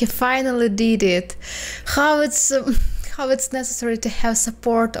yeah, he finally did it. How it's necessary to have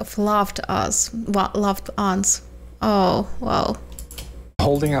support of loved ones. Oh, wow.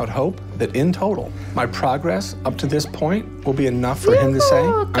 Holding out hope that in total, my progress up to this point will be enough for him to say,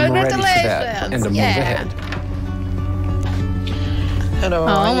 I'm ready for that, and to move ahead. Hello.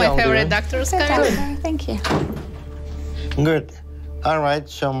 Oh, my favorite doctor is coming. Thank you. Good. All right,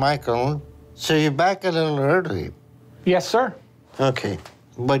 so Michael, so you're back a little early. Yes, sir. Okay,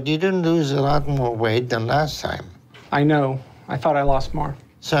 but you didn't lose a lot more weight than last time. I know. I thought I lost more.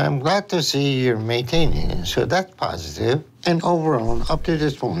 So I'm glad to see you're maintaining, so that's positive. And overall, up to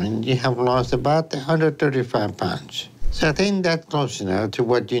this point, you have lost about 135 pounds. So I think that's close enough to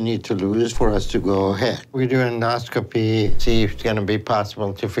what you need to lose for us to go ahead. We do endoscopy, see if it's going to be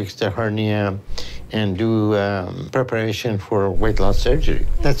possible to fix the hernia, and do preparation for weight loss surgery.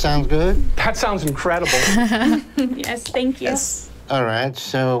 That sounds good? That sounds incredible. Yes, thank you. Yes. All right,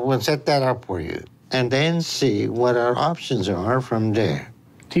 so we'll set that up for you, and then see what our options are from there.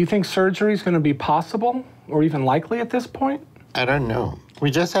 Do you think surgery is going to be possible or even likely at this point? I don't know.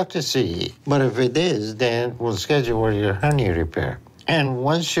 We just have to see. But if it is, then we'll schedule your hernia repair. And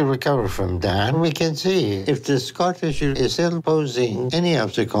once you recover from that, we can see if the scar tissue is still posing any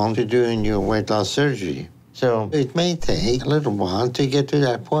obstacle to doing your weight loss surgery. So it may take a little while to get to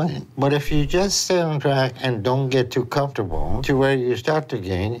that point. But if you just stay on track and don't get too comfortable to where you start to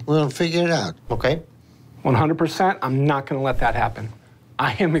gain, we'll figure it out, okay? 100%, I'm not going to let that happen.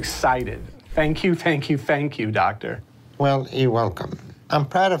 I am excited. Thank you, thank you, thank you, doctor. Well, you're welcome. I'm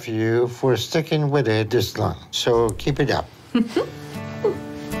proud of you for sticking with it this long, so keep it up. Thank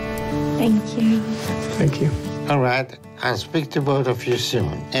you. Thank you. All right, I'll speak to both of you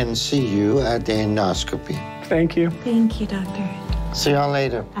soon and see you at the endoscopy. Thank you. Thank you, doctor. See y'all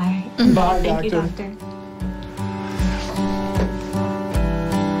later. All right. Bye, Thank you, doctor. doctor.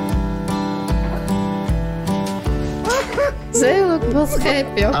 They look both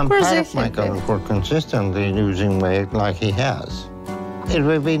happy. Of I'm course proud they're of Michael happy. for consistently losing weight like he has. It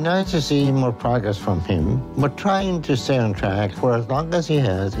would be nice to see more progress from him, but trying to stay on track for as long as he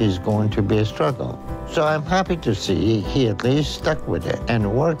has is going to be a struggle. So I'm happy to see he at least stuck with it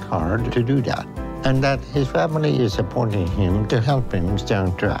and worked hard to do that, and that his family is supporting him to help him stay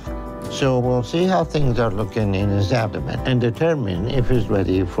on track. So we'll see how things are looking in his abdomen and determine if he's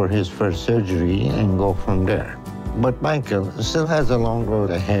ready for his first surgery and go from there. But Michael still has a long road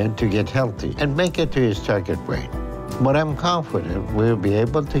ahead to get healthy and make it to his target weight. But I'm confident we'll be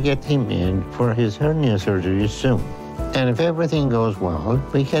able to get him in for his hernia surgery soon. And if everything goes well,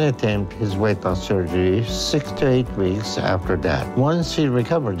 we can attempt his weight loss surgery 6 to 8 weeks after that, once he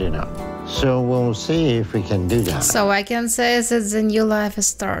recovered enough. So we'll see if we can do that. So I can say that the new life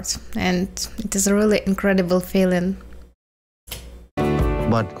starts, and it is a really incredible feeling.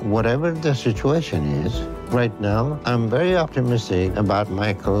 But whatever the situation is, right now, I'm very optimistic about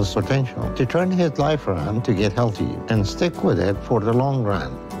Michael's potential to turn his life around to get healthy and stick with it for the long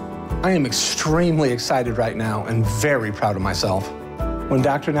run. I am extremely excited right now and very proud of myself. When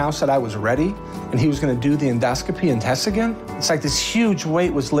Dr. Now said I was ready and he was going to do the endoscopy and tests again, it's like this huge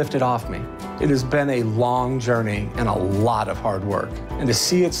weight was lifted off me. It has been a long journey and a lot of hard work. And to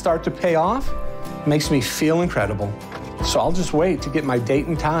see it start to pay off makes me feel incredible. So I'll just wait to get my date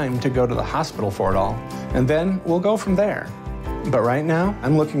and time to go to the hospital for it all, and then we'll go from there. But right now,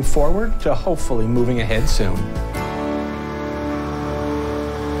 I'm looking forward to hopefully moving ahead soon.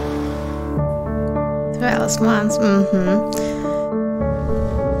 12 months,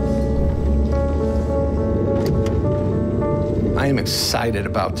 I am excited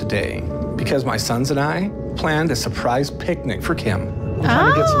about today because my sons and I planned a surprise picnic for Kim. We're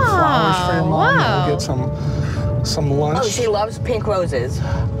trying to get some flowers for your mom, and we'll get some lunch. Oh, she loves pink roses.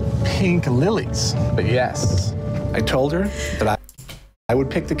 Pink lilies. But yes, I told her that I would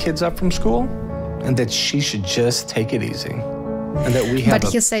pick the kids up from school and that she should just take it easy. And that we have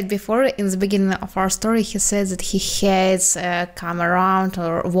But he said before, in the beginning of our story, he said that he hates come around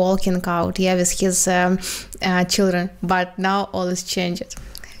or walking out, with his children. But now all is changed.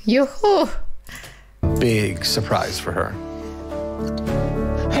 Yoo-hoo! big surprise for her.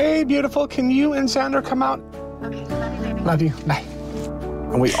 Hey, beautiful, can you and Xander come out? Love you. Bye.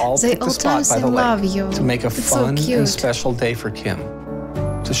 And we all picked a spot by the lake to make a fun and special day for Kim,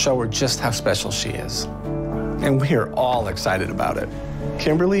 to show her just how special she is. And we are all excited about it.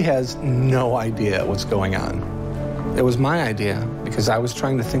 Kimberly has no idea what's going on. It was my idea because I was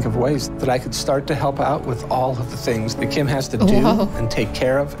trying to think of ways that I could start to help out with all of the things that Kim has to do and take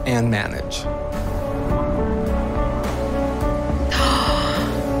care of and manage.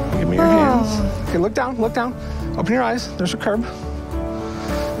 Give me your hands. Okay, look down, look down. Open your eyes, there's a curb.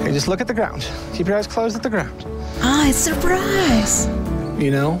 Okay, just look at the ground. Keep your eyes closed at the ground. Ah, it's a surprise.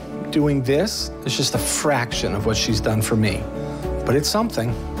 You know, doing this is just a fraction of what she's done for me. But it's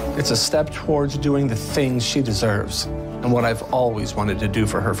something. It's a step towards doing the things she deserves and what I've always wanted to do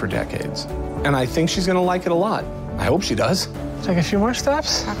for her for decades. And I think she's gonna like it a lot. I hope she does. Take a few more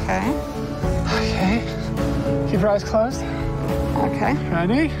steps. Okay. Okay. Keep your eyes closed. Okay.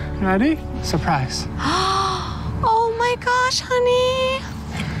 Ready? Ready? Surprise. Oh my gosh, honey.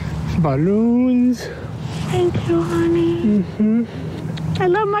 Balloons. Thank you, honey. Mm-hmm. I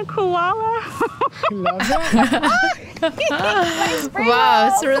love my koala. You love that? Wow,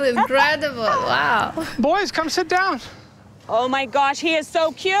 it's really incredible. Wow. Boys, come sit down. Oh my gosh, he is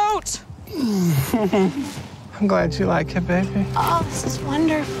so cute. I'm glad you like it, baby. Oh, this is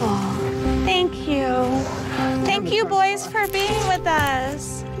wonderful. Thank you. Thank you, boys, for being with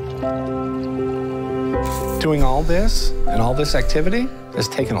us. Doing all this and all this activity has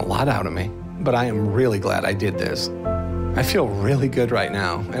taken a lot out of me, but I am really glad I did this. I feel really good right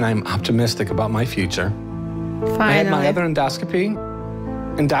now, and I'm optimistic about my future. Finally. I had my other endoscopy,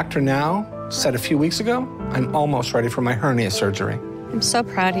 and Dr. Now said a few weeks ago, I'm almost ready for my hernia surgery. I'm so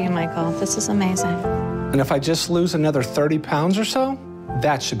proud of you, Michael. This is amazing. And if I just lose another 30 pounds or so,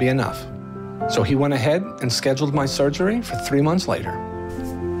 that should be enough. So he went ahead and scheduled my surgery for 3 months later.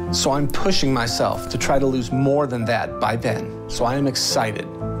 So I'm pushing myself to try to lose more than that by then. So I am excited,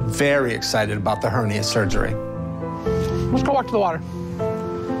 very excited about the hernia surgery. Let's go walk to the water.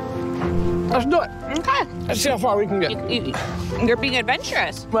 Let's do it. Okay. Let's see how far we can get. You're being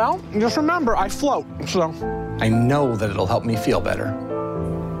adventurous. Well, just remember, I float, so. I know that it'll help me feel better.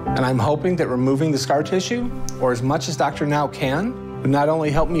 And I'm hoping that removing the scar tissue, or as much as Dr. Now can, would not only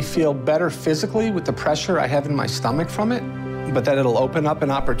help me feel better physically with the pressure I have in my stomach from it, but that it'll open up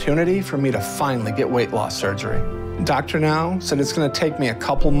an opportunity for me to finally get weight loss surgery. Dr. Now said it's going to take me a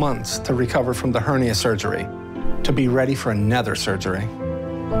couple months to recover from the hernia surgery, to be ready for another surgery.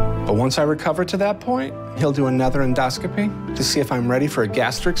 But once I recover to that point, he'll do another endoscopy to see if I'm ready for a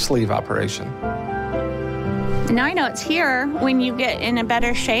gastric sleeve operation. Now I know it's here. When you get in a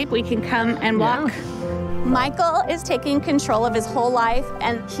better shape, we can come and walk. Yeah. Michael is taking control of his whole life,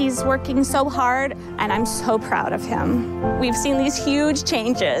 and he's working so hard, and I'm so proud of him. We've seen these huge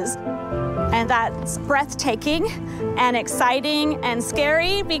changes, and that's breathtaking and exciting and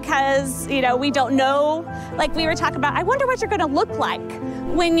scary because, you know, we don't know. Like we were talking about, I wonder what you're going to look like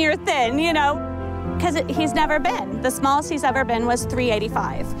when you're thin, you know, because he's never been. The smallest he's ever been was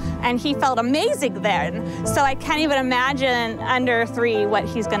 385, and he felt amazing then. So I can't even imagine under 3 what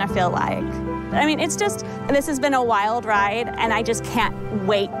he's going to feel like. I mean, it's just, this has been a wild ride, and I just can't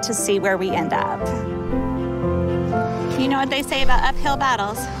wait to see where we end up. You know what they say about uphill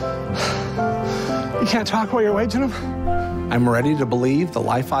battles? You can't talk while you're waging them? I'm ready to believe the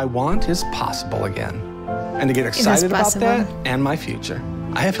life I want is possible again, and to get excited about that and my future.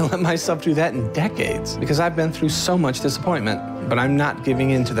 I haven't let myself do that in decades because I've been through so much disappointment, but I'm not giving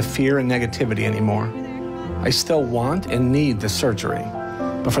in to the fear and negativity anymore. I still want and need the surgery.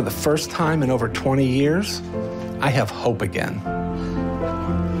 But for the first time in over 20 years, I have hope again.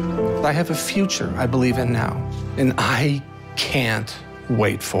 I have a future I believe in now, and I can't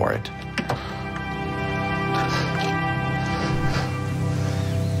wait for it.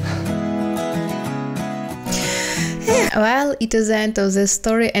 Well, it is the end of this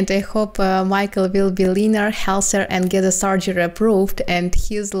story, and I hope Michael will be leaner, healthier, and get the surgery approved, and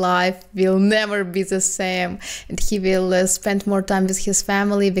his life will never be the same, and he will spend more time with his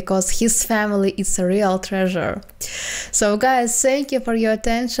family because his family is a real treasure. So guys, thank you for your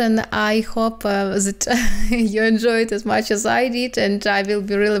attention. I hope that you enjoyed as much as I did, and I will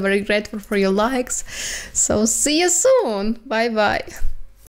be really very grateful for your likes. So see you soon. Bye bye.